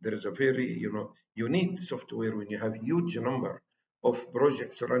 There is a very, you need software when you have huge number of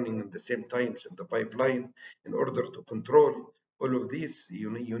projects running at the same times in the pipeline. In order to control all of these,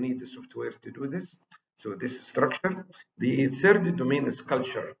 you need the software to do this. So this structure. The third domain is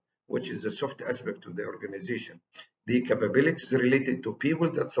culture, which is the soft aspect of the organization. The capabilities related to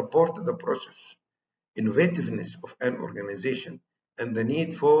people that support the process, innovativeness of an organization, and the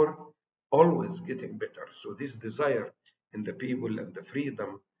need for always getting better. So this desire in the people and the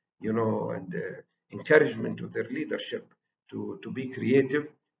freedom, and the encouragement of their leadership to be creative,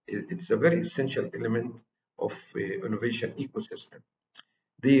 it's a very essential element of innovation ecosystem.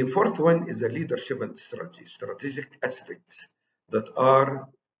 The fourth one is a leadership and strategy, strategic aspects that are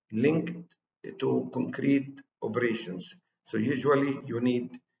linked to concrete operations. So usually you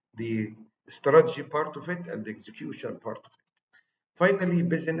need the strategy part of it and the execution part of it. Finally,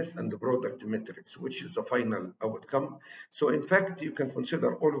 business and the product metrics, which is the final outcome. So in fact, you can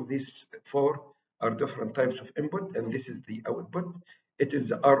consider all of these four are different types of input, and this is the output. It is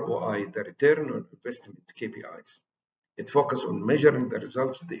the ROI, the return on investment KPIs. It focuses on measuring the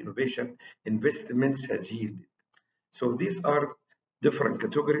results the innovation investments has yielded. So these are different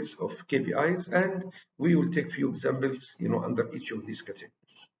categories of KPIs, and we will take few examples, under each of these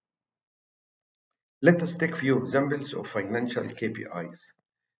categories. Let us take few examples of financial KPIs.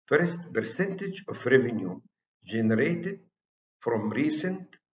 First, percentage of revenue generated from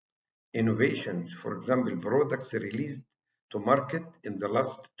recent innovations, for example, products released to market in the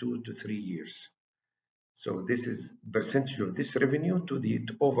last 2 to 3 years. So this is percentage of this revenue to the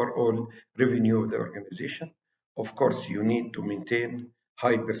overall revenue of the organization. Of course, you need to maintain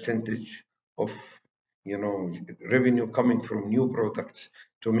high percentage of revenue coming from new products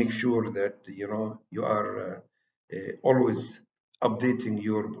to make sure that you are always updating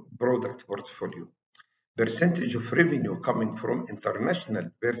your product portfolio. Percentage of revenue coming from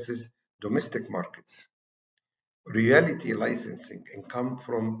international versus domestic markets. Royalty licensing income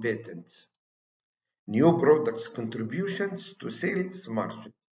from patents. New products contributions to sales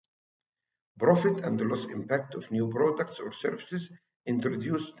margin. Profit and loss impact of new products or services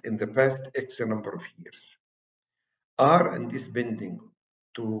introduced in the past X number of years. R&D spending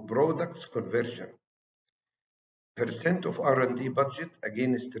to products conversion. Percent of R&D budget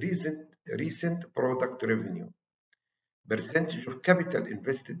against recent product revenue. Percentage of capital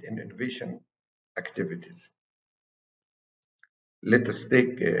invested in innovation activities. Let us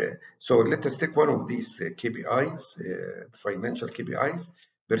take one of these KPIs, financial KPIs,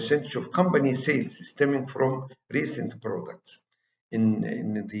 percentage of company sales stemming from recent products. In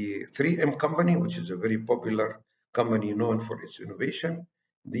the 3M company, which is a very popular company known for its innovation,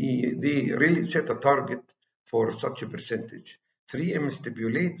 they really set a target for such a percentage. 3M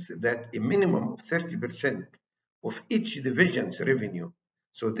stipulates that a minimum of 30% of each division's revenue.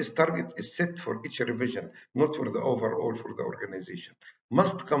 So this target is set for each revision, not for the overall for the organization.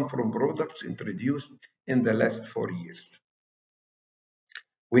 Must come from products introduced in the last 4 years.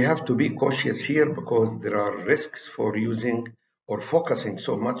 We have to be cautious here because there are risks for using or focusing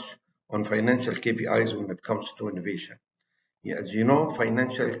so much on financial KPIs when it comes to innovation. As you know,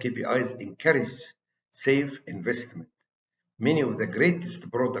 financial KPIs encourage safe investment. Many of the greatest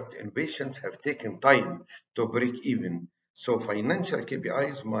product innovations have taken time to break even. So financial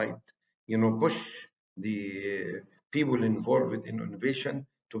KPIs might, push the people involved in innovation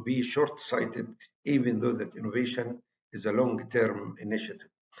to be short-sighted, even though that innovation is a long-term initiative.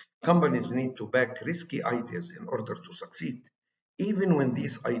 Companies need to back risky ideas in order to succeed, even when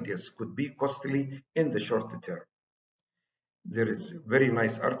these ideas could be costly in the short term. There is a very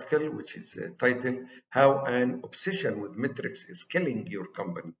nice article which is titled How an Obsession with Metrics is Killing Your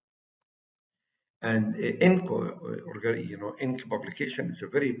Company. And Inc publication is a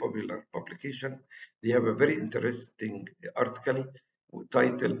very popular publication. They have a very interesting article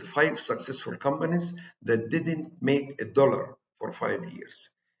titled 5 Successful Companies That Didn't Make a Dollar for 5 Years.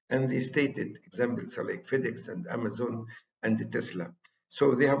 And they stated examples like FedEx and Amazon and Tesla.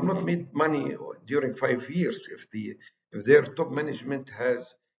 So they have not made money during 5 years if their top management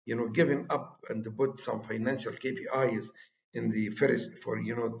has given up and put some financial KPIs in the first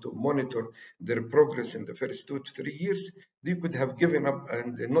to monitor their progress in the first 2 to 3 years, they could have given up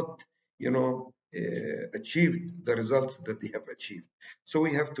and not achieved the results that they have achieved. So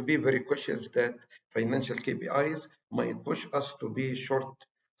we have to be very cautious that financial KPIs might push us to be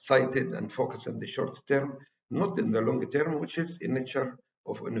short-sighted and focus on the short term, not in the long term, which is the nature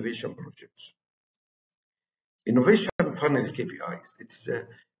of innovation projects. Innovation funnel KPIs. It's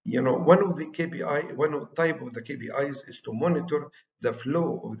one of the KPI, one of type of the KPIs is to monitor the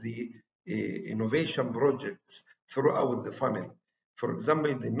flow of the innovation projects throughout the funnel. For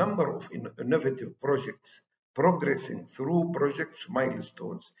example, the number of innovative projects progressing through projects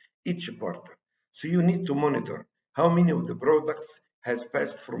milestones each quarter. So you need to monitor how many of the products has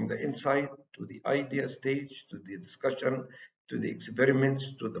passed from the insight to the idea stage, to the discussion, to the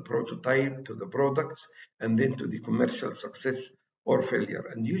experiments, to the prototype, to the products, and then to the commercial success or failure.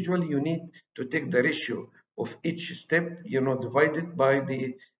 And usually you need to take the ratio of each step, divided by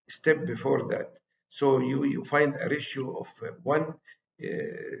the step before that. So you find a ratio of 1,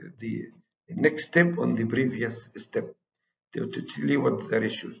 the next step on the previous step to tell you what the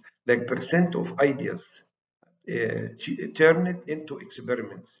ratios, like percent of ideas turn it into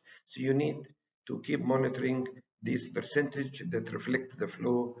experiments. So you need to keep monitoring this percentage that reflect the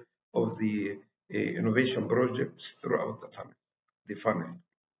flow of the innovation projects throughout the funnel.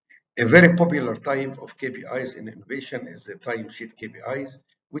 A very popular type of KPIs in innovation is the timesheet KPIs,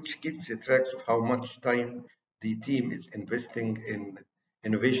 which keeps a track of how much time the team is investing in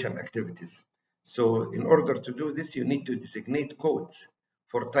innovation activities. So in order to do this, you need to designate codes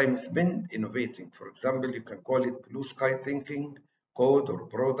for time spent innovating. For example, you can call it blue sky thinking code or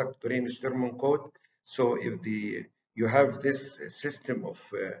product brainstorming code. So if you have this system of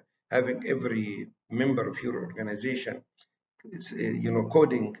having every member of your organization is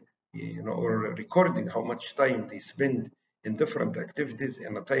coding or recording how much time they spend in different activities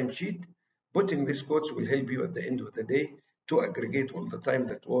in a timesheet, putting these codes will help you at the end of the day to aggregate all the time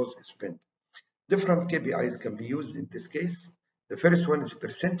that was spent. Different KPIs can be used in this case. The first one is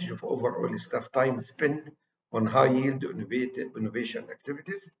percentage of overall staff time spent on high yield innovation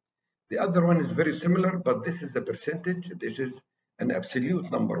activities. The other one is very similar, but this is a percentage. This is an absolute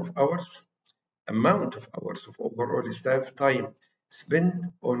number of hours, amount of hours of overall staff time spent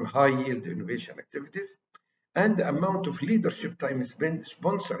on high yield innovation activities, and the amount of leadership time spent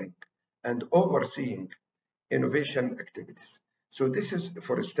sponsoring and overseeing innovation activities. So this is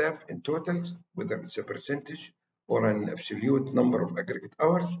for staff in totals, whether it's a percentage or an absolute number of aggregate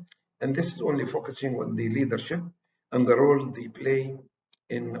hours. And this is only focusing on the leadership and the role they play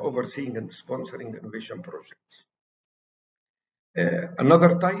in overseeing and sponsoring innovation projects.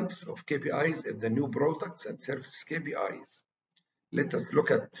 Another types of KPIs is the new products and service KPIs. Let us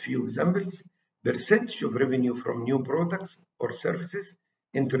look at a few examples. Percentage of revenue from new products or services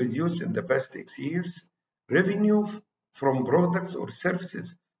introduced in the past 6 years. Revenue from products or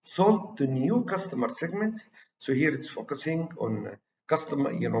services sold to new customer segments. So here it's focusing on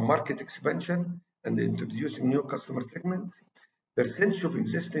customer, market expansion and introducing new customer segments. Percentage of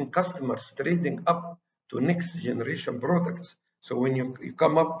existing customers trading up to next generation products. So when you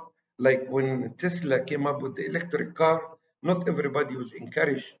come up, like when Tesla came up with the electric car, not everybody was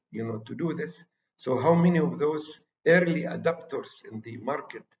encouraged, to do this. So how many of those early adopters in the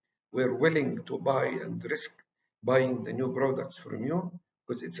market were willing to buy and risk buying the new products from you?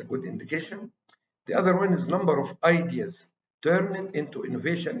 Because it's a good indication. The other one is number of ideas turned into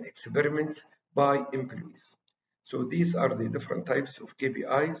innovation experiments by employees. So these are the different types of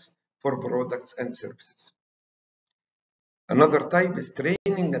KPIs for products and services. Another type is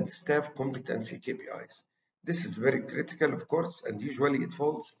training and staff competency KPIs. This is very critical, of course, and usually it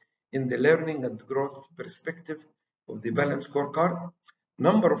falls in the learning and growth perspective of the balanced scorecard.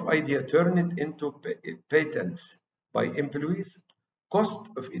 Number of ideas turned into patents by employees, cost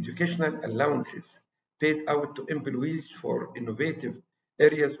of educational allowances paid out to employees for innovative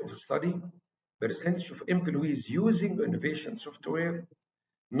areas of study, percentage of employees using innovation software,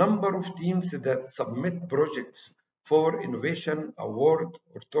 number of teams that submit projects for innovation award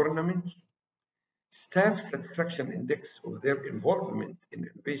or tournaments, staff satisfaction index of their involvement in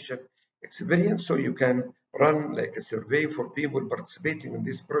innovation experience. So you can run like a survey for people participating in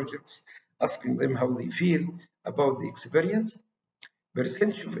these projects, asking them how they feel about the experience.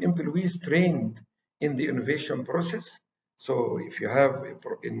 Percentage of employees trained in the innovation process. So if you have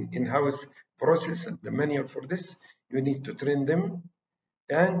an in-house process and the manual for this, you need to train them.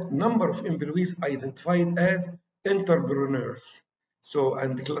 And number of employees identified as entrepreneurs. So,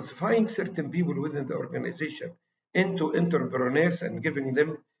 and classifying certain people within the organization into entrepreneurs and giving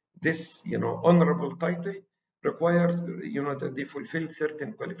them this, honorable title requires, that they fulfill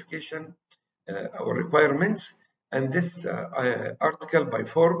certain qualification or requirements. And this article by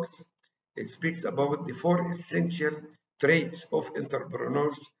Forbes, it speaks about the 4 essential traits of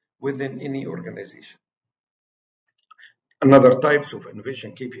entrepreneurs within any organization. Another types of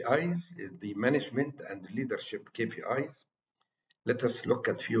innovation KPIs is the management and leadership KPIs. Let us look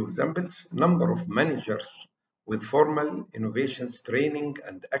at few examples. Number of managers with formal innovations training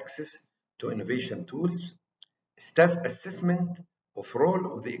and access to innovation tools. Staff assessment of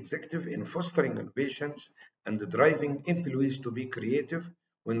role of the executive in fostering innovations and driving employees to be creative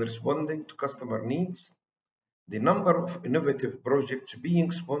when responding to customer needs. The number of innovative projects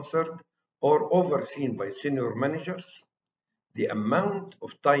being sponsored or overseen by senior managers. The amount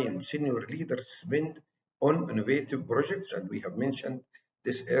of time senior leaders spend on innovative projects, and we have mentioned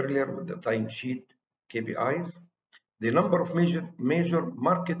this earlier with the timesheet KPIs, the number of major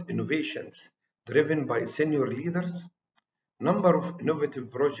market innovations driven by senior leaders, number of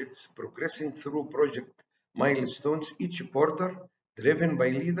innovative projects progressing through project milestones each quarter driven by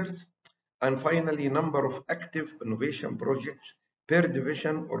leaders, and finally, number of active innovation projects per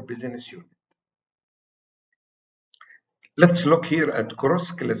division or business unit. Let's look here at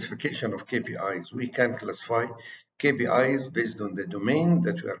cross classification of KPIs. We can classify KPIs based on the domain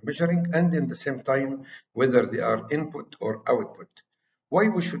that we are measuring and in the same time whether they are input or output. Why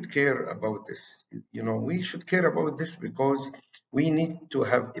we should care about this? We should care about this because we need to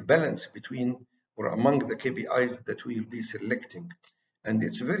have a balance between or among the KPIs that we will be selecting. And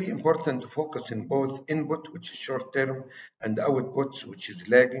it's very important to focus in both input, which is short term, and outputs, which is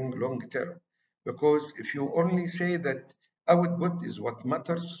lagging long term. Because if you only say that output is what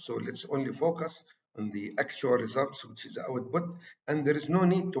matters, so let's only focus on the actual results, which is output, and there is no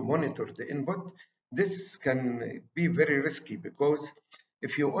need to monitor the input. This can be very risky because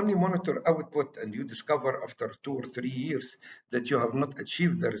if you only monitor output and you discover after 2 or 3 years that you have not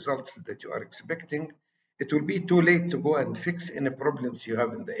achieved the results that you are expecting, it will be too late to go and fix any problems you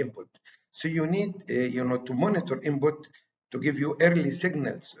have in the input. So you need, to monitor input to give you early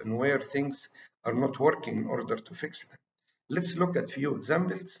signals on where things are not working in order to fix them. Let's look at a few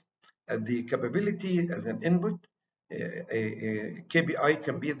examples. The capability as an input, a KPI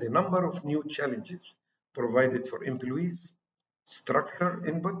can be the number of new challenges provided for employees. Structure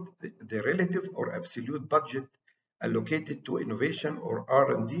input, the relative or absolute budget allocated to innovation or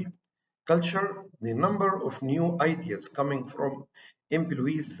R&D. Culture, the number of new ideas coming from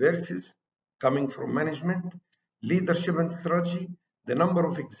employees versus coming from management. Leadership and strategy, the number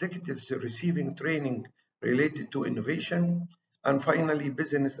of executives receiving training related to innovation. And finally,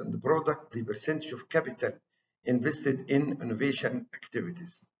 business and product, the percentage of capital invested in innovation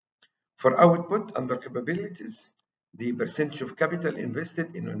activities. For output under capabilities, the percentage of capital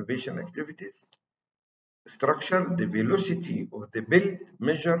invested in innovation activities. Structure, the velocity of the build,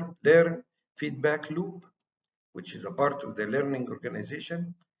 measure, learn, feedback loop, which is a part of the learning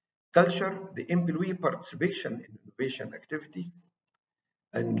organization. Culture, the employee participation in innovation activities.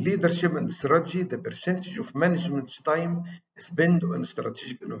 And leadership and strategy, the percentage of management's time spent on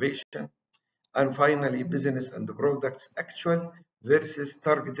strategic innovation. And finally, business and products actual versus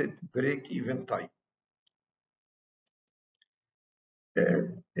targeted break-even time.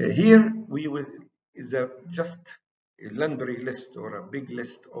 Here we will is just a laundry list or a big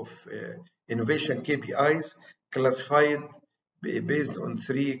list of innovation KPIs classified based on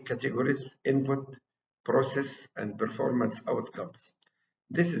three categories: input, process, and performance outcomes.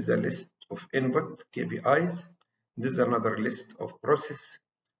 This is a list of input KPIs. This is another list of process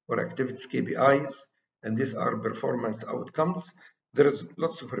or activities KPIs, and these are performance outcomes. There is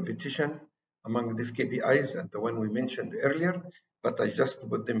lots of repetition among these KPIs and the one we mentioned earlier, but I just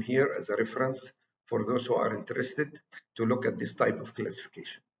put them here as a reference for those who are interested to look at this type of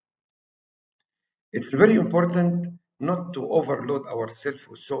classification. It's very important not to overload ourselves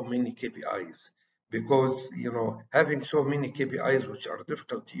with so many KPIs, because having so many KPIs which are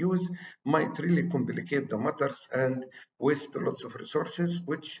difficult to use might really complicate the matters and waste lots of resources,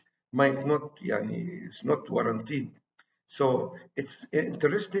 which might not, is not warranted. So it's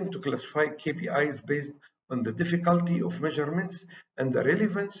interesting to classify KPIs based on the difficulty of measurements and the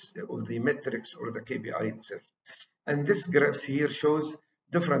relevance of the metrics or the KPI itself. And this graph here shows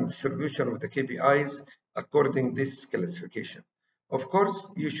different distribution of the KPIs according this classification. Of course,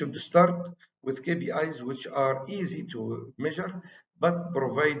 you should start with KPIs which are easy to measure but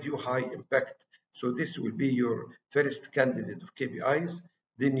provide you high impact. So this will be your first candidate of KPIs.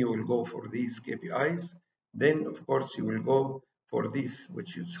 Then you will go for these KPIs. Then, of course, you will go for this,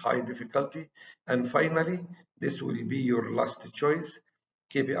 which is high difficulty. And finally, this will be your last choice,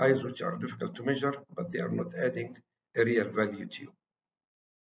 KPIs which are difficult to measure, but they are not adding a real value to you.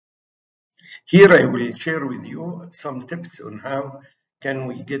 Here I will share with you some tips on how can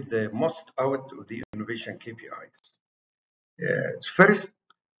we get the most out of the innovation KPIs. First,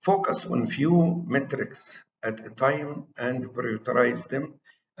 focus on few metrics at a time and prioritize them,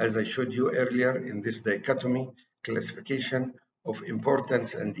 as I showed you earlier in this dichotomy classification of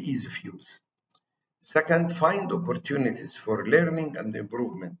importance and ease of use. Second, find opportunities for learning and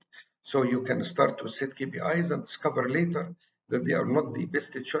improvement. So you can start to set KPIs and discover later that they are not the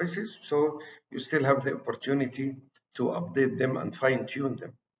best choices. So you still have the opportunity to update them and fine tune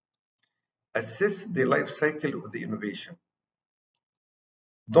them. Assess the life cycle of the innovation.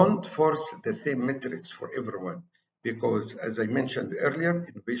 Don't force the same metrics for everyone, because as I mentioned earlier,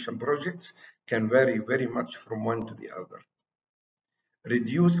 innovation projects can vary very much from one to the other.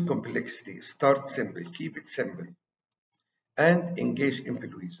 Reduce complexity, start simple, keep it simple, and engage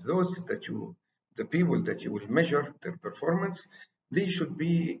employees. The people that you will measure their performance, they should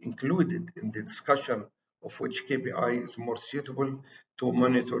be included in the discussion of which KPI is more suitable to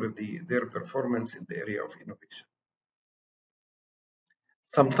monitor their performance in the area of innovation.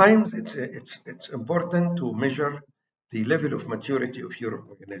 Sometimes it's important to measure the level of maturity of your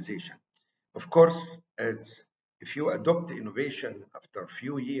organization. Of course, as if you adopt innovation after a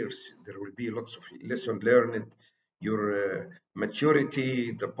few years, there will be lots of lessons learned, your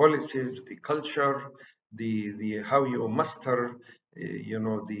maturity, the policies, the culture, the how you master,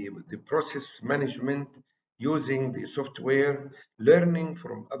 the process management, using the software, learning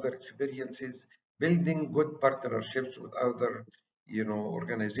from other experiences, building good partnerships with other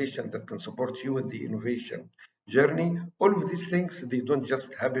organization that can support you in the innovation journey. All of these things, they don't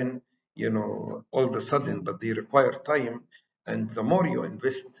just happen all of a sudden, but they require time. And the more you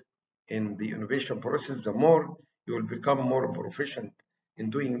invest in the innovation process, the more you will become more proficient in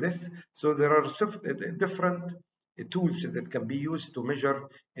doing this. So there are different tools that can be used to measure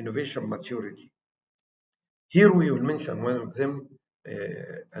innovation maturity. Here we will mention one of them,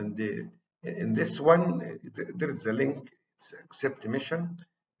 and in this one, there is a link, it's accept mission.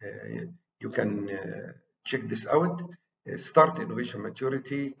 You can check this out. Start innovation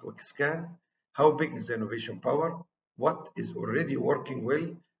maturity, quick scan. How big is the innovation power? What is already working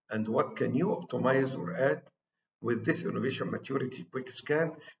well, and what can you optimize or add? With this innovation maturity quick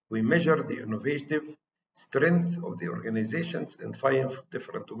scan, we measure the innovative strength of the organizations in 5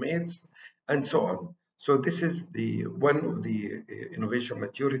 different domains, and so on. So this is the one of the innovation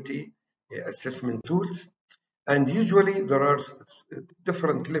maturity assessment tools. And usually there are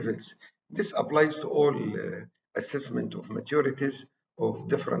different levels. This applies to all assessment of maturities of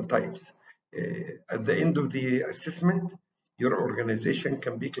different types. At the end of the assessment, your organization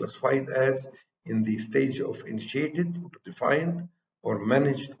can be classified as in the stage of initiated, or defined, or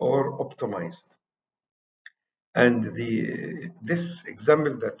managed, or optimized. And this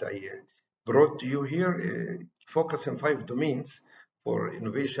example that I brought to you here focus on 5 domains for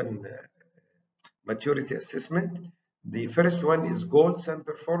innovation maturity assessment. The first one is goals and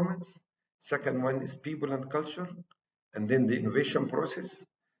performance. Second one is people and culture. And then the innovation process,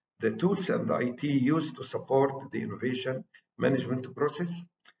 the tools and the IT used to support the innovation management process.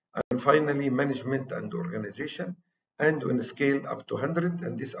 And finally, management and organization. And on a scale up to 100,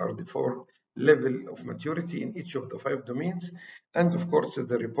 and these are the 4 level of maturity in each of the 5 domains. And of course,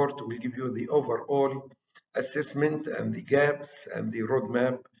 the report will give you the overall assessment and the gaps and the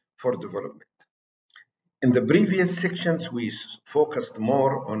roadmap for development. In the previous sections, we focused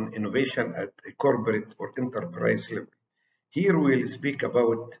more on innovation at a corporate or enterprise level. Here we'll speak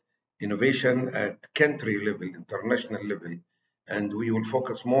about innovation at country level, international level, and we will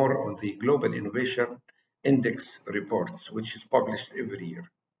focus more on the Global Innovation Index reports, which is published every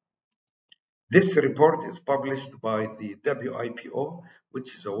year. This report is published by the WIPO,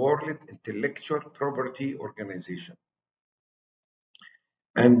 which is a World Intellectual Property Organization.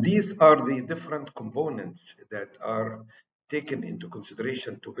 And these are the different components that are taken into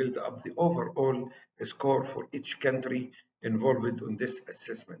consideration to build up the overall score for each country involved in this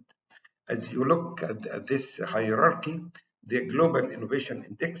assessment. As you look at this hierarchy, the Global Innovation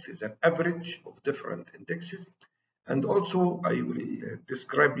Index is an average of different indexes. And also, I will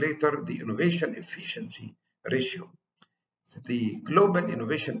describe later the innovation efficiency ratio. The Global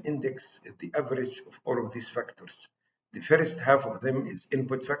Innovation Index is the average of all of these factors. The first half of them is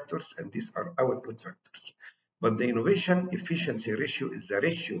input factors, and these are output factors. But the innovation efficiency ratio is the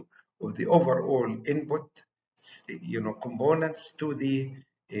ratio of the overall input, components to the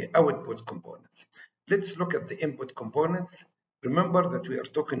output components. Let's look at the input components. Remember that we are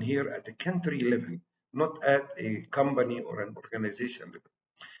talking here at a country level, not at a company or an organization level.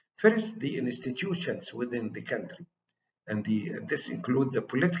 First, the institutions within the country. And this includes the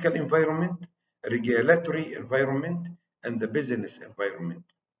political environment, regulatory environment, and the business environment.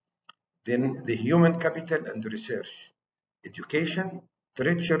 Then the human capital and research, education,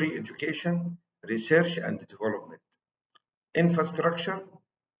 tertiary education, research and development, infrastructure,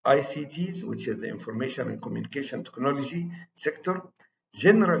 ICTs, which is the information and communication technology sector,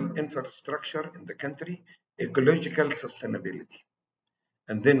 general infrastructure in the country, ecological sustainability,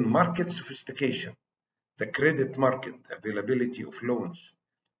 and then market sophistication, the credit market, availability of loans,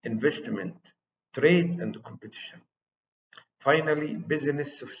 investment, trade, and competition. Finally,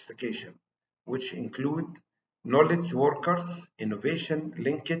 business sophistication, which include knowledge workers, innovation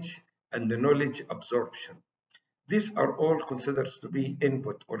linkage, and the knowledge absorption. These are all considered to be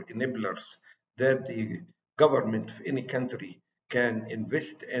input or enablers that the government of any country can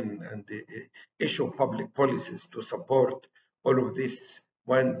invest in and issue public policies to support all of this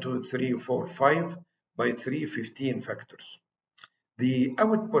 1, 2, 3, 4, 5 by 3, 15 factors. The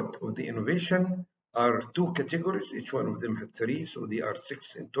output of the innovation are 2 categories. Each one of them had 3, so they are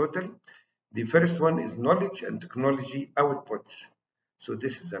 6 in total. The first one is knowledge and technology outputs. So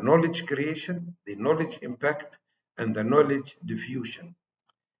this is the knowledge creation, the knowledge impact, and the knowledge diffusion.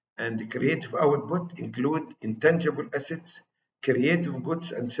 And the creative output include intangible assets, creative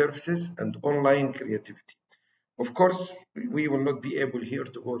goods and services, and online creativity. Of course, we will not be able here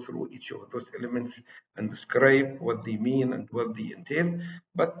to go through each of those elements and describe what they mean and what they entail,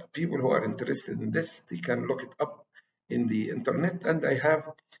 but people who are interested in this, they can look it up in the internet, and I have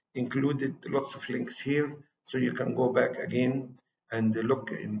included lots of links here, so you can go back again and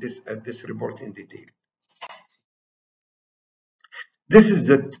look at this report in detail. This is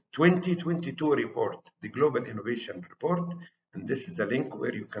the 2022 report, the Global Innovation Report, and this is a link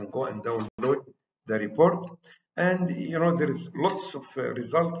where you can go and download the report. And there is lots of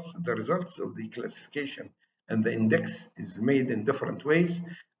results, the results of the classification and the index is made in different ways.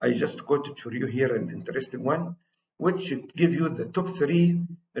 I just quoted for you here an interesting one, which should give you the top 3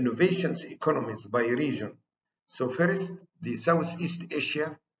 innovations economies by region. So first, the Southeast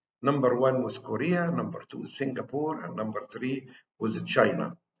Asia, number 1 was Korea, number 2 is Singapore, and number 3 was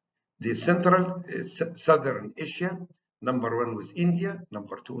China. The Central Southern Asia, number 1 was India,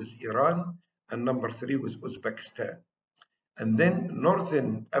 number 2 is Iran, and number 3 was Uzbekistan. And then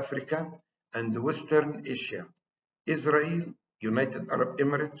Northern Africa and Western Asia, Israel, United Arab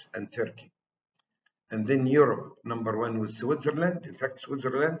Emirates, and Turkey. And then Europe, number 1 was Switzerland. In fact,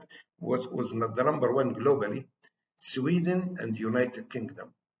 Switzerland was not the number 1 globally. Sweden and United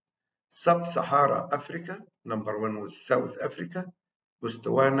Kingdom. Sub-Sahara Africa, number 1 was South Africa,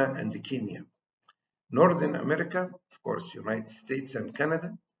 Botswana, and Kenya. Northern America, of course, United States and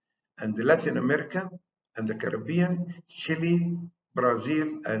Canada, and Latin America and the Caribbean, Chile,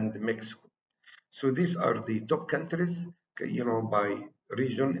 Brazil, and Mexico. So these are the top countries, by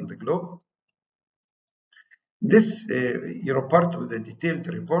region in the globe. This, part of the detailed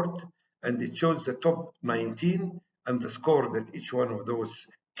report, and it shows the top 19 and the score that each one of those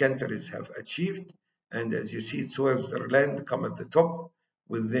countries have achieved. And as you see, Switzerland come at the top,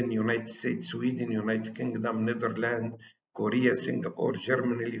 within United States, Sweden, United Kingdom, Netherlands, Korea, Singapore,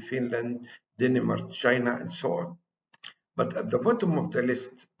 Germany, Finland, Denmark, China, and so on. But at the bottom of the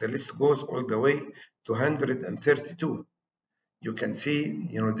list goes all the way to 132. You can see,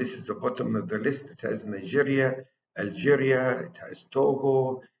 this is the bottom of the list. It has Nigeria, Algeria, it has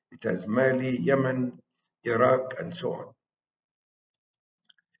Togo, it has Mali, Yemen, Iraq, and so on.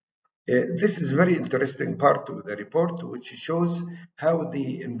 This is a very interesting part of the report, which shows how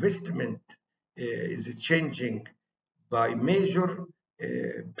the investment is changing by major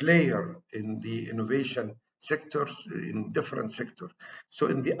player in the innovation sectors, in different sectors. So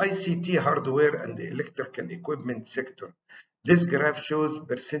in the ICT hardware and the electrical equipment sector, this graph shows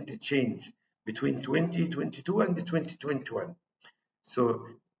percentage change between 2022 and 2021. So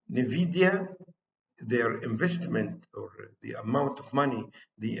NVIDIA, their investment, or the amount of money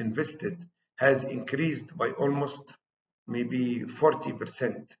they invested, has increased by almost maybe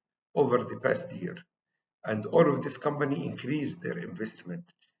 40% over the past year. And all of this company increased their investment.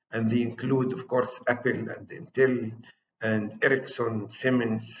 And they include, of course, Apple and Intel and Ericsson,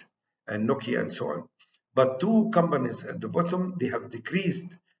 Siemens, and Nokia, and so on. But 2 companies at the bottom, they have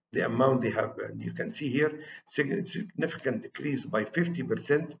decreased the amount they have. And you can see here, significant decrease by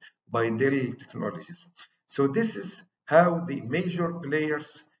 50% by Dell Technologies. So this is how the major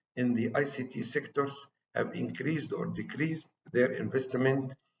players in the ICT sectors have increased or decreased their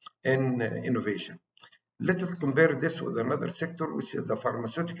investment in innovation. Let us compare this with another sector, which is the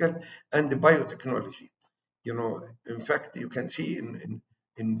pharmaceutical and the biotechnology. In fact, you can see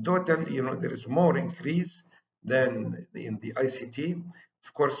in total, there is more increase than in the ICT.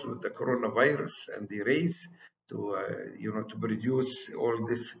 Of course, with the coronavirus and the race to produce all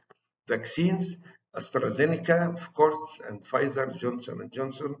these vaccines, AstraZeneca, of course, and Pfizer, Johnson &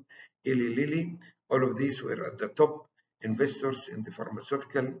 Johnson, Eli Lilly, all of these were at the top investors in the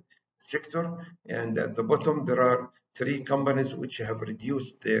pharmaceutical sector. And at the bottom, there are 3 companies which have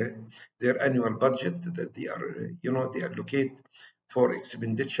reduced their annual budget that they allocate for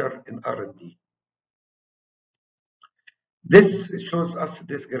expenditure in R&D. This shows us,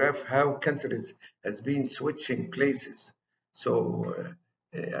 this graph, how countries has been switching places. So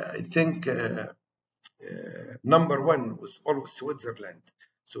I think number 1 was always Switzerland.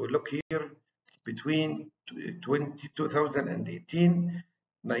 So look here, between 2018,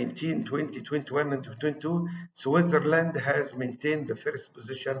 19, 20, 21, and 22, Switzerland has maintained the first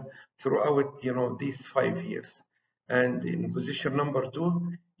position throughout, these 5 years. And in position number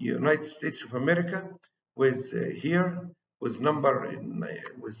 2, United States of America was was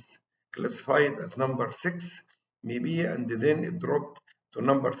classified as number 6, maybe, and then it dropped to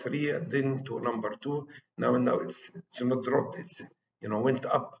number 3, and then to number 2. Now it's not dropped, it's went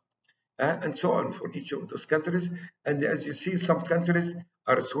up. And so on for each of those countries. And as you see, some countries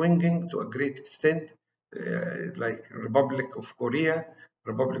are swinging to a great extent, like Republic of Korea,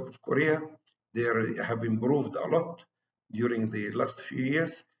 they have improved a lot during the last few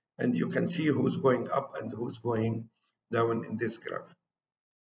years. And you can see who's going up and who's going down in this graph.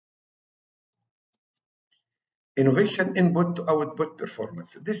 Innovation input to output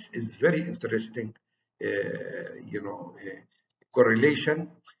performance. This is very interesting,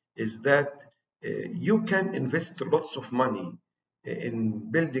 correlation, is that you can invest lots of money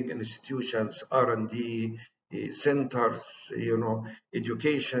in building institutions, R&D centers,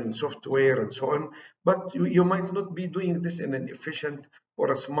 education, software, and so on, but you might not be doing this in an efficient or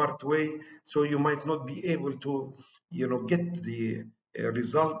a smart way, so you might not be able to, get the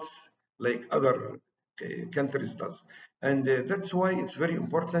results like other countries does. And that's why it's very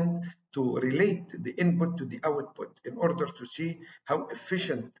important to relate the input to the output in order to see how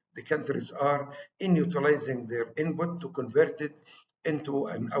efficient the countries are in utilizing their input to convert it into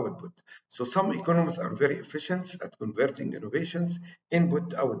an output. So some economies are very efficient at converting innovations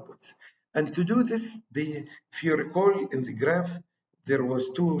input to outputs. And to do this, if you recall in the graph, there was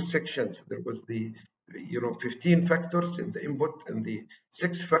two sections. There was the 15 factors in the input and the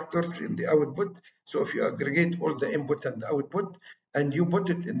 6 factors in the output. So if you aggregate all the input and the output and you put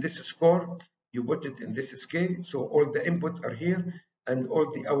it in this score, you put it in this scale, so all the input are here and all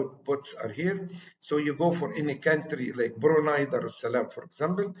the outputs are here. So you go for any country like Brunei Darussalam, for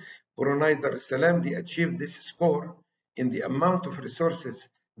example. Brunei Darussalam, they achieved this score in the amount of resources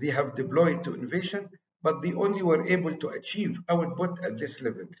they have deployed to innovation, but they only were able to achieve output at this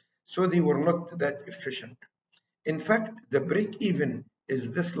level. So they were not that efficient. In fact, the break even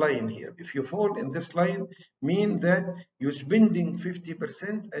is this line here. If you fall in this line, mean that you're spending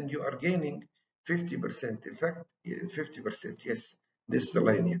 50% and you are gaining 50%. In fact, 50%, yes, this is the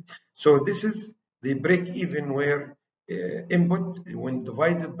line here. So this is the break even where input when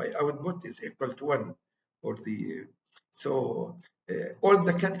divided by output is equal to 1. Or the so all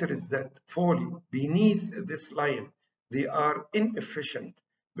the countries that fall beneath this line, they are inefficient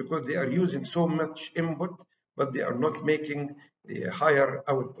because they are using so much input, but they are not making a higher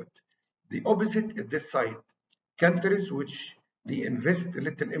output. The opposite is this side. Countries which they invest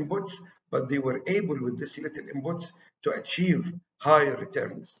little inputs, but they were able with this little inputs to achieve higher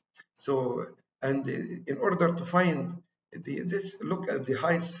returns. So, and in order to find this, look at the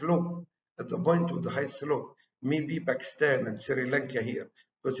high slope, at the point of the high slope, maybe Pakistan and Sri Lanka here.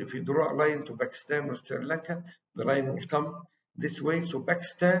 Because if you draw a line to Pakistan or Sri Lanka, the line will come this way. So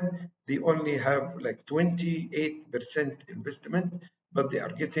Pakistan, they only have like 28% investment, but they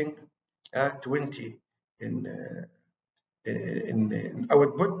are getting 20 in, in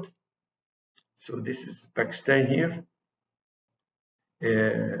output. So this is Pakistan here.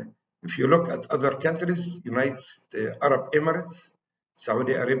 If you look at other countries, United Arab Emirates,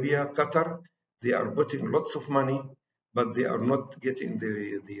 Saudi Arabia, Qatar, they are putting lots of money, but they are not getting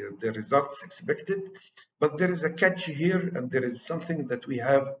the results expected. But there is a catch here, and there is something that we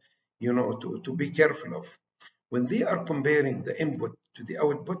have, to be careful of. When they are comparing the input to the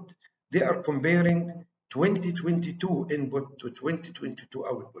output, they are comparing 2022 input to 2022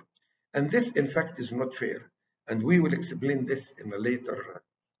 output. And this, in fact, is not fair. And we will explain this in a later,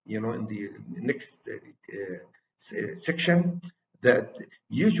 in the next section, that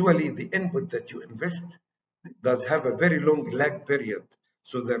usually the input that you invest does have a very long lag period.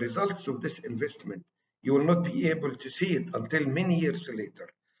 So the results of this investment, you will not be able to see it until many years later.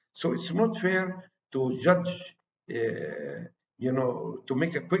 So it's not fair to judge, to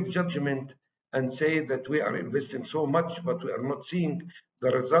make a quick judgment and say that we are investing so much, but we are not seeing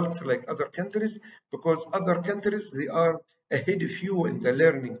the results like other countries, because other countries, they are ahead of you in the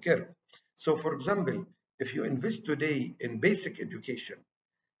learning curve. So for example, if you invest today in basic education,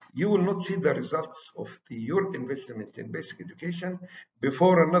 you will not see the results of your investment in basic education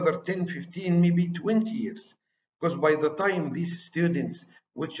before another 10, 15, maybe 20 years. Because by the time these students,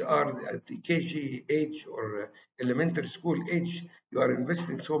 which are at the KG age or elementary school age, you are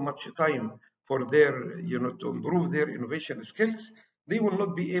investing so much time for their, to improve their innovation skills, they will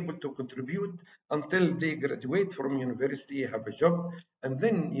not be able to contribute until they graduate from university, have a job, and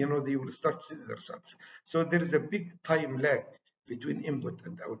then, they will start seeing the results. So there is a big time lag between input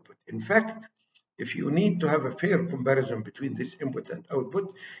and output. In fact, if you need to have a fair comparison between this input and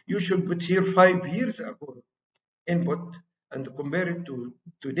output, you should put here 5 years ago input and compare it to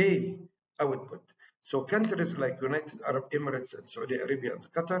today output. So countries like United Arab Emirates and Saudi Arabia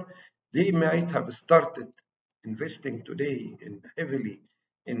and Qatar, they might have started investing today heavily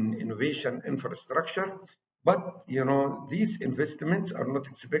in innovation infrastructure, but these investments are not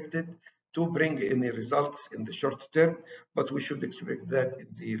expected to bring any results in the short term, but we should expect that in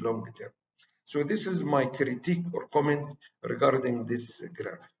the long term. So this is my critique or comment regarding this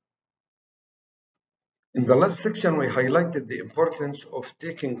graph. In the last section, we highlighted the importance of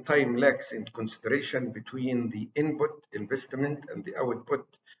taking time lags into consideration between the input investment and the output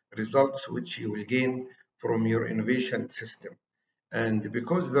results which you will gain from your innovation system. And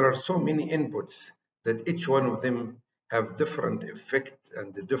because there are so many inputs that each one of them have different effect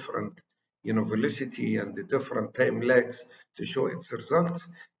and the different velocity and the different time lags to show its results,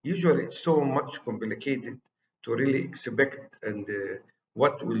 usually it's so much complicated to really expect and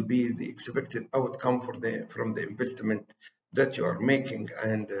what will be the expected outcome from the investment that you are making,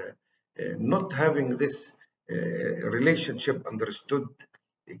 and not having this relationship understood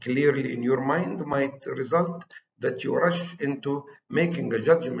clearly in your mind might result that you rush into making a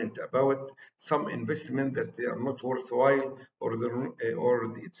judgment about some investment that they are not worthwhile, or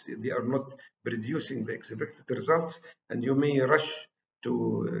they are not producing the expected results, and you may rush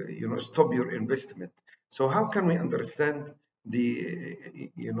to stop your investment. So how can we understand the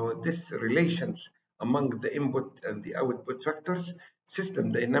this relations among the input and the output factors?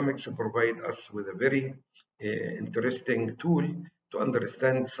 System dynamics provide us with a very interesting tool to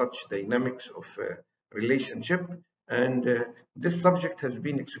understand such dynamics of relationship, and this subject has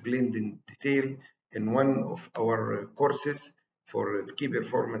been explained in detail in one of our courses for key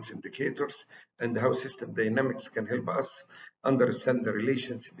performance indicators, and how system dynamics can help us understand the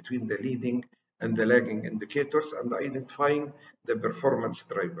relations between the leading and the lagging indicators and identifying the performance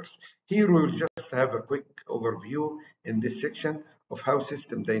drivers. Here we will just have a quick overview in this section of how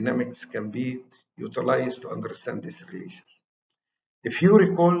system dynamics can be utilized to understand these relations. If you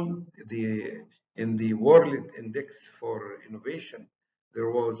recall, in the World Index for Innovation, there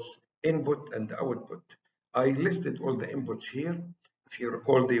was input and output. I listed all the inputs here. If you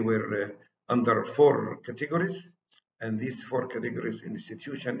recall, they were under 4 categories, and these 4 categories: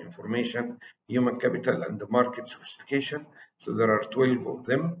 institution, information, human capital, and the market sophistication. So there are 12 of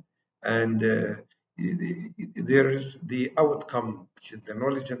them, and there is the outcome, which is the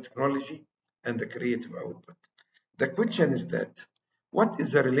knowledge and technology, and the creative output. The question is that, what is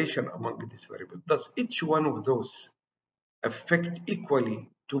the relation among these variables? Does each one of those affect equally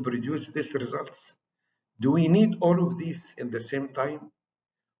to produce these results? Do we need all of these in the same time?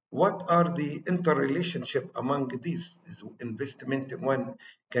 What are the interrelationship among these? Is investment in one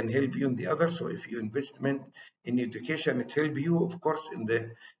can help you in the other? So if you investment in education, it helps you, of course, in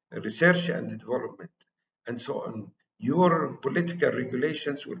the research and development, and so on. Your political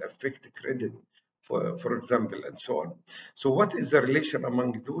regulations will affect credit, for example, and so on. So what is the relation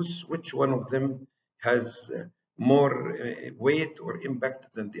among those? Which one of them has more weight or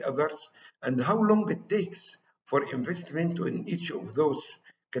impact than the others? And how long it takes for investment in each of those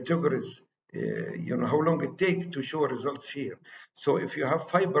categories, how long it takes to show results here. So if you have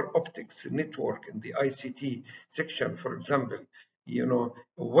fiber optics network in the ICT section, for example,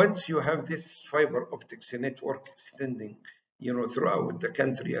 once you have this fiber optics network extending, throughout the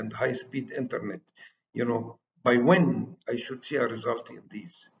country, and high-speed internet, by when I should see a result in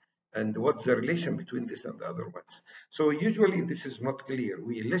these, and what's the relation between this and the other ones. So usually this is not clear.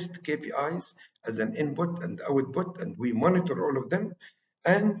 We list KPIs as an input and output, and we monitor all of them.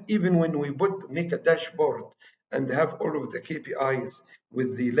 And even when we make a dashboard and have all of the KPIs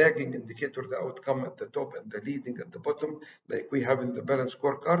with the lagging indicator, the outcome at the top and the leading at the bottom, like we have in the balance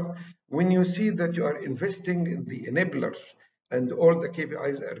scorecard, when you see that you are investing in the enablers and all the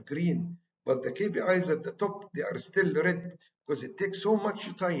KPIs are green, but the KPIs at the top, they are still red, because it takes so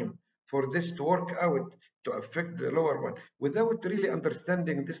much time for this to work out to affect the lower one. Without really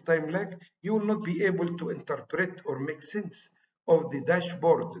understanding this time lag, you will not be able to interpret or make sense of the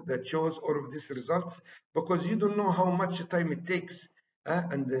dashboard that shows all of these results, because you don't know how much time it takes.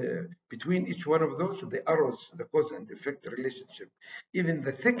 And between each one of those, the arrows, the cause and effect relationship, even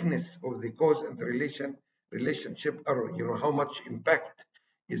the thickness of the cause and the relationship arrow, how much impact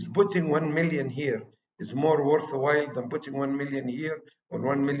is putting 1 million here is more worthwhile than putting 1 million here or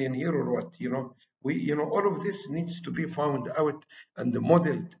 1 million here, or what, all of this needs to be found out and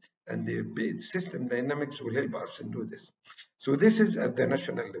modeled, and the system dynamics will help us to do this. So this is at the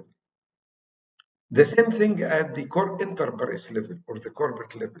national level. The same thing at the enterprise level or the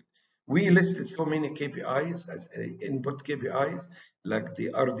corporate level. We listed so many KPIs as input KPIs, like the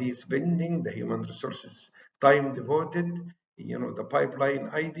RD spending, the human resources time devoted, the pipeline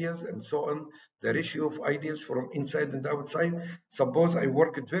ideas, and so on, the ratio of ideas from inside and outside. Suppose I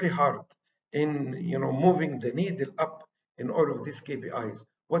worked very hard in moving the needle up in all of these KPIs.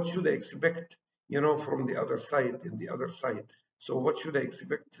 What should I expect, from the other side, in the other side? So what should I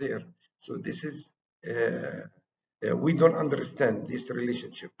expect there? So this is we don't understand this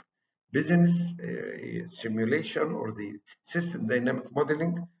relationship. Business simulation or the system dynamic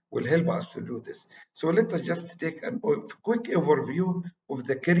modeling will help us to do this. So let us just take a quick overview of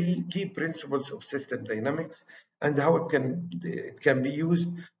the key principles of system dynamics and how it can be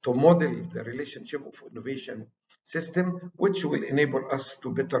used to model the relationship of innovation system, which will enable us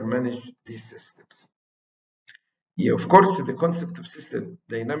to better manage these systems. Yeah, of course, the concept of system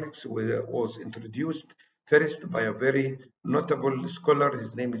dynamics was introduced first by a very notable scholar.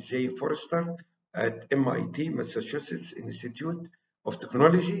 His name is J. Forrester at MIT, Massachusetts Institute of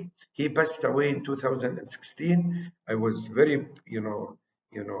technology. He passed away in 2016. I was very,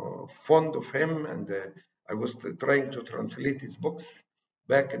 fond of him, and I was trying to translate his books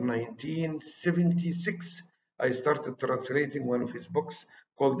back in 1976. I started translating one of his books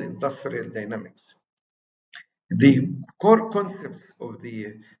called Industrial Dynamics. The core concepts of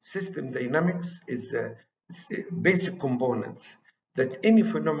the system dynamics is basic components that any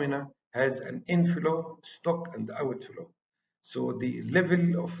phenomena has an inflow, stock, and outflow. So the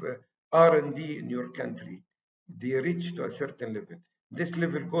level of R&D in your country, they reach to a certain level. This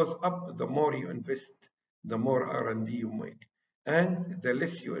level goes up the more you invest, the more R&D you make. And the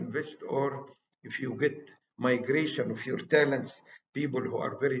less you invest, or if you get migration of your talents, people who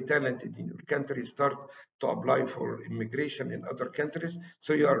are very talented in your country start to apply for immigration in other countries,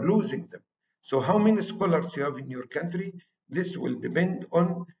 so you are losing them. So how many scholars you have in your country, this will depend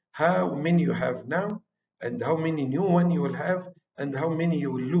on how many you have now, and how many new one you will have, and how many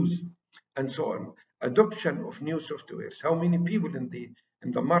you will lose, and so on. Adoption of new softwares, how many people in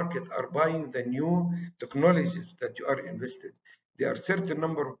the market are buying the new technologies that you are invested. There are certain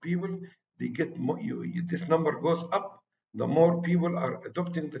number of people, they get more, this number goes up, the more people are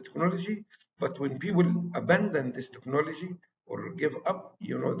adopting the technology. But when people abandon this technology or give up,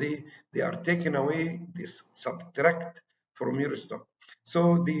 they are taken away, this subtract from your stock.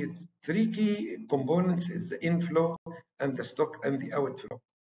 So the three key components is the inflow and the stock and the outflow.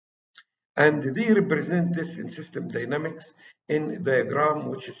 And they represent this in system dynamics in a diagram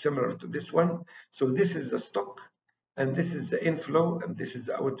which is similar to this one. So this is the stock, and this is the inflow, and this is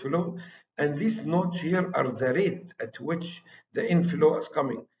the outflow. And these nodes here are the rate at which the inflow is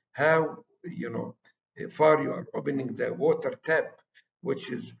coming. How, far you are opening the water tap,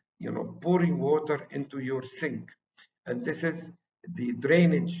 which is, pouring water into your sink. And this is the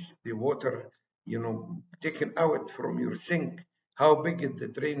drainage, the water, taken out from your sink. How big is the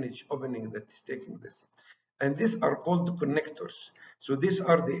drainage opening that is taking this? And these are called connectors. So these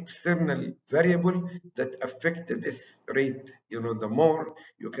are the external variable that affect this rate. The more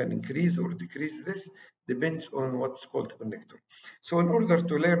you can increase or decrease this depends on what's called connector. So in order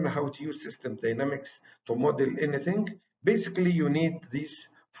to learn how to use system dynamics to model anything, basically you need these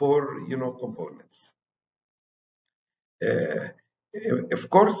four, components. Uh, of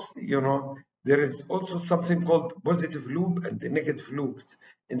course, there is also something called positive loop and the negative loops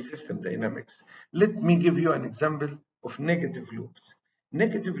in system dynamics. Let me give you an example of negative loops.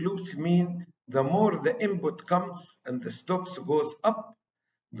 Negative loops mean the more the input comes and the stocks goes up,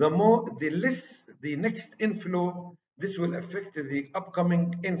 the less the next inflow, this will affect the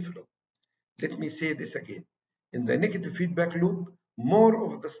upcoming inflow. Let me say this again. In the negative feedback loop, more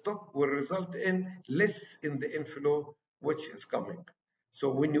of the stock will result in less in the inflow which is coming.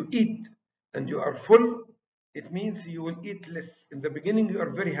 So when you eat and you are full, it means you will eat less. In the beginning, you are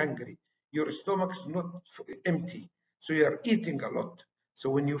very hungry. Your stomach is not empty. So you are eating a lot. So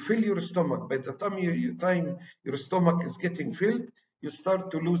when you fill your stomach, by the time your stomach is getting filled, you start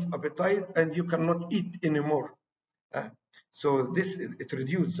to lose appetite and you cannot eat anymore. So this, it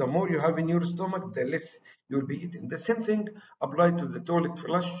reduces. The more you have in your stomach, the less you'll be eating. The same thing applies to the toilet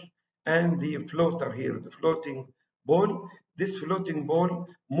flush and the floater here, the floating ball. This floating ball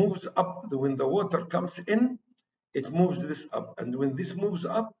moves up when the water comes in, it moves this up. And when this moves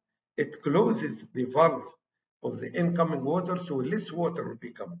up, it closes the valve of the incoming water, so less water will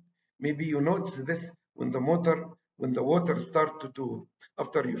be coming. Maybe you notice this when the water starts to,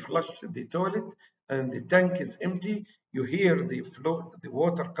 after you flush the toilet and the tank is empty, you hear the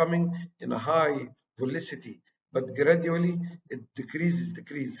water coming in a high velocity, but gradually it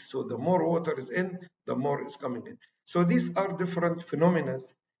decreases. So the more water is in, the more is coming in. So these are different phenomena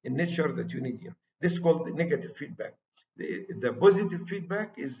in nature that you need here. This is called negative feedback. The positive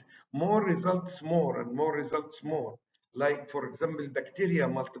feedback is more results more and more results more. Like, for example, bacteria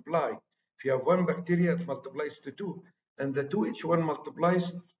multiply. If you have one bacteria, it multiplies to 2. And the 2, each one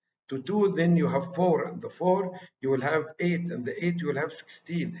multiplies to 2, then you have 4. And the 4, you will have 8. And the 8, you will have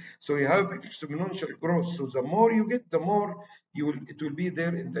 16. So you have exponential growth. So the more you get, the more it will be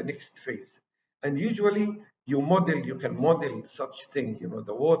there in the next phase. And usually, you can model such thing,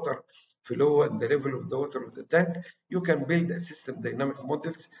 the water flow and the level of the water of the tank. You can build a system dynamic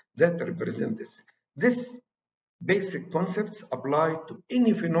models that represent this. This basic concepts apply to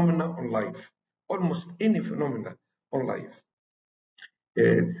any phenomena on life, almost any phenomena on life.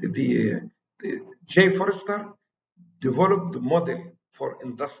 The J. Forrester developed the model for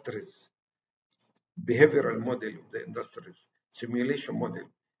industries, behavioral model of the industries, simulation model.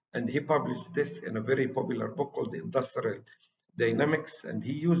 And he published this in a very popular book called Industrial Dynamics. And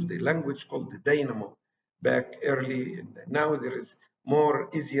he used a language called the Dynamo. back early. Now there is more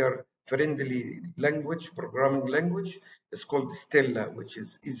easier friendly language, programming language. It's called Stella, which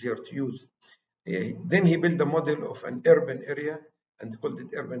is easier to use. Then he built a model of an urban area and called it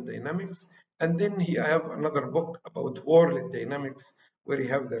urban dynamics. And then he have another book about world dynamics, where you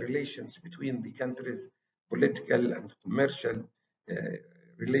have the relations between the countries, political and commercial uh,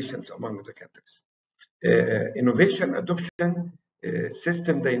 relations among the countries. Innovation adoption,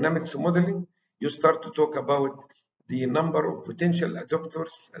 system dynamics modeling, you start to talk about the number of potential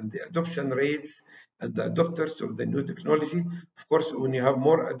adopters and the adoption rates and the adopters of the new technology. Of course, when you have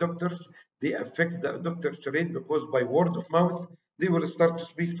more adopters, they affect the adopters rate, because by word of mouth, they will start to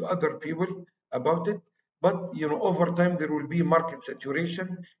speak to other people about it. But over time there will be market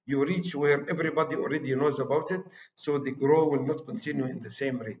saturation. You reach where everybody already knows about it, so the growth will not continue in the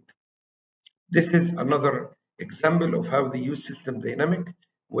same rate. This is another example of how they use system dynamic,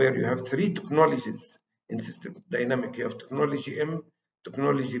 where you have three technologies in system dynamic. You have technology M,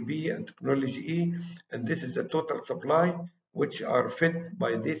 technology B, and technology E, and this is a total supply which are fed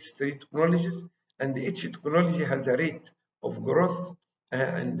by these three technologies, and each technology has a rate of growth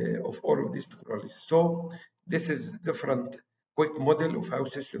and of all of these technologies. So this is different quick model of how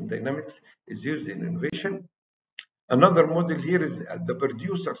system dynamics is used in innovation. Another model here is at the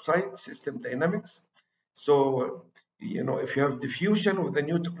producer side, system dynamics. So, if you have diffusion with the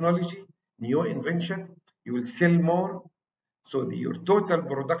new technology, new invention, you will sell more. So your total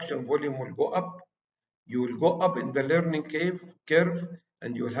production volume will go up. You will go up in the learning curve,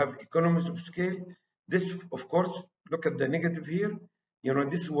 and you will have economies of scale. This, of course, look at the negative here.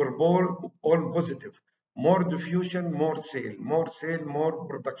 This were all positive. More diffusion, more sale, more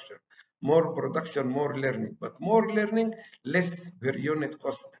production, more learning. But more learning, less per unit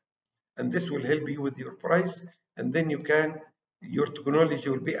cost. And this will help you with your price. And then your technology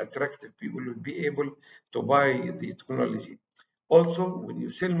will be attractive. People will be able to buy the technology. Also, when you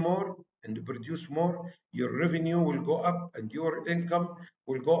sell more and produce more, your revenue will go up and your income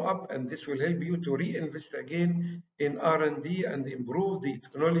will go up, and this will help you to reinvest again in R&D and improve the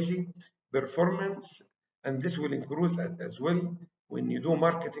technology performance, and this will increase as well. When you do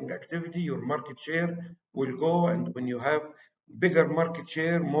marketing activity, your market share will go, and when you have bigger market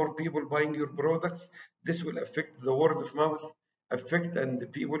share, more people buying your products, this will affect the word of mouth effect, and the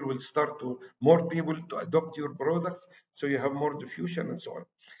people will start to more people to adopt your products, so you have more diffusion and so on.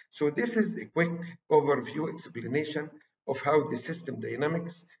 So this is a quick overview explanation of how the system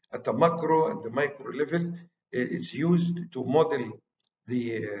dynamics at a macro and the micro level is used to model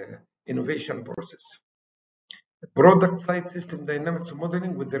the innovation process. Product side system dynamics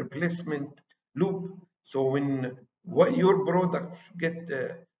modeling with the replacement loop. So when your products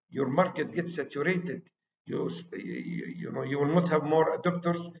your market gets saturated, you will not have more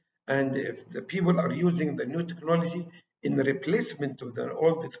adopters, and if the people are using the new technology in replacement of the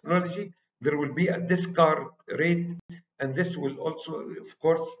old technology, there will be a discard rate, and this will also, of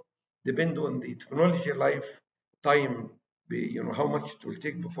course, depend on the technology lifetime. How much it will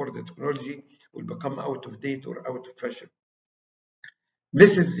take before the technology will become out of date or out of fashion.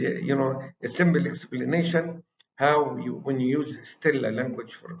 This is, a simple explanation how when you use Stella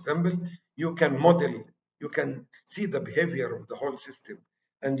language, for example, you can model, you can see the behavior of the whole system,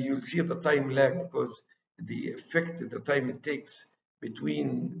 and you'll see the time lag, because the effect, the time it takes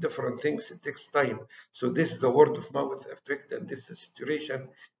between different things, it takes time. So this is the word of mouth effect, and this is saturation.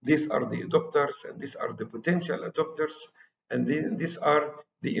 These are the adopters, and these are the potential adopters, and then these are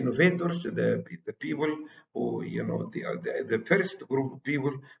the innovators, the people who, the first group of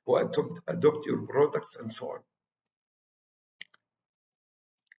people who adopt your products and so on.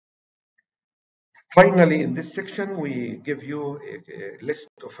 Finally, in this section, we give you a list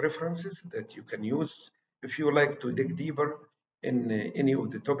of references that you can use if you like to dig deeper in any of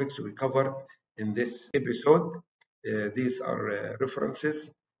the topics we covered in this episode. These are references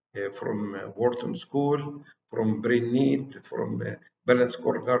from Wharton School, from BrainNeat, from Balance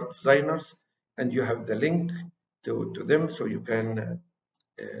Scorecard Designers, and you have the link to them, so you can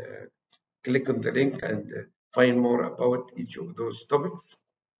click on the link and find more about each of those topics.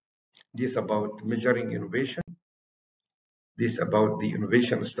 This about measuring innovation. This about the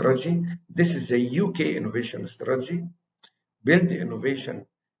innovation strategy. This is a UK innovation strategy. Build innovation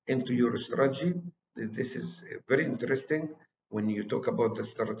into your strategy. This is very interesting when you talk about the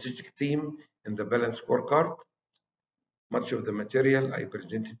strategic theme in the Balance Scorecard. Much of the material I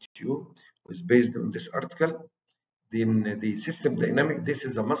presented to you was based on this article. Then the system dynamic, this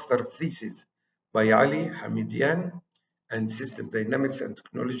is a master thesis by Ali Hamidian, and system dynamics and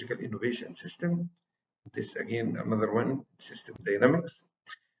technological innovation system. This again, another one, system dynamics.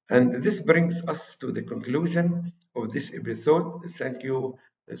 And this brings us to the conclusion of this episode. Thank you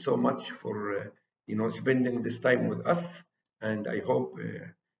so much for spending this time with us, and I hope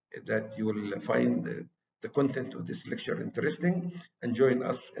that you will find the content of this lecture interesting and join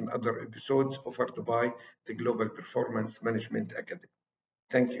us in other episodes offered by the Global Performance Management Academy.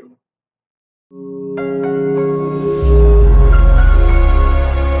 Thank you.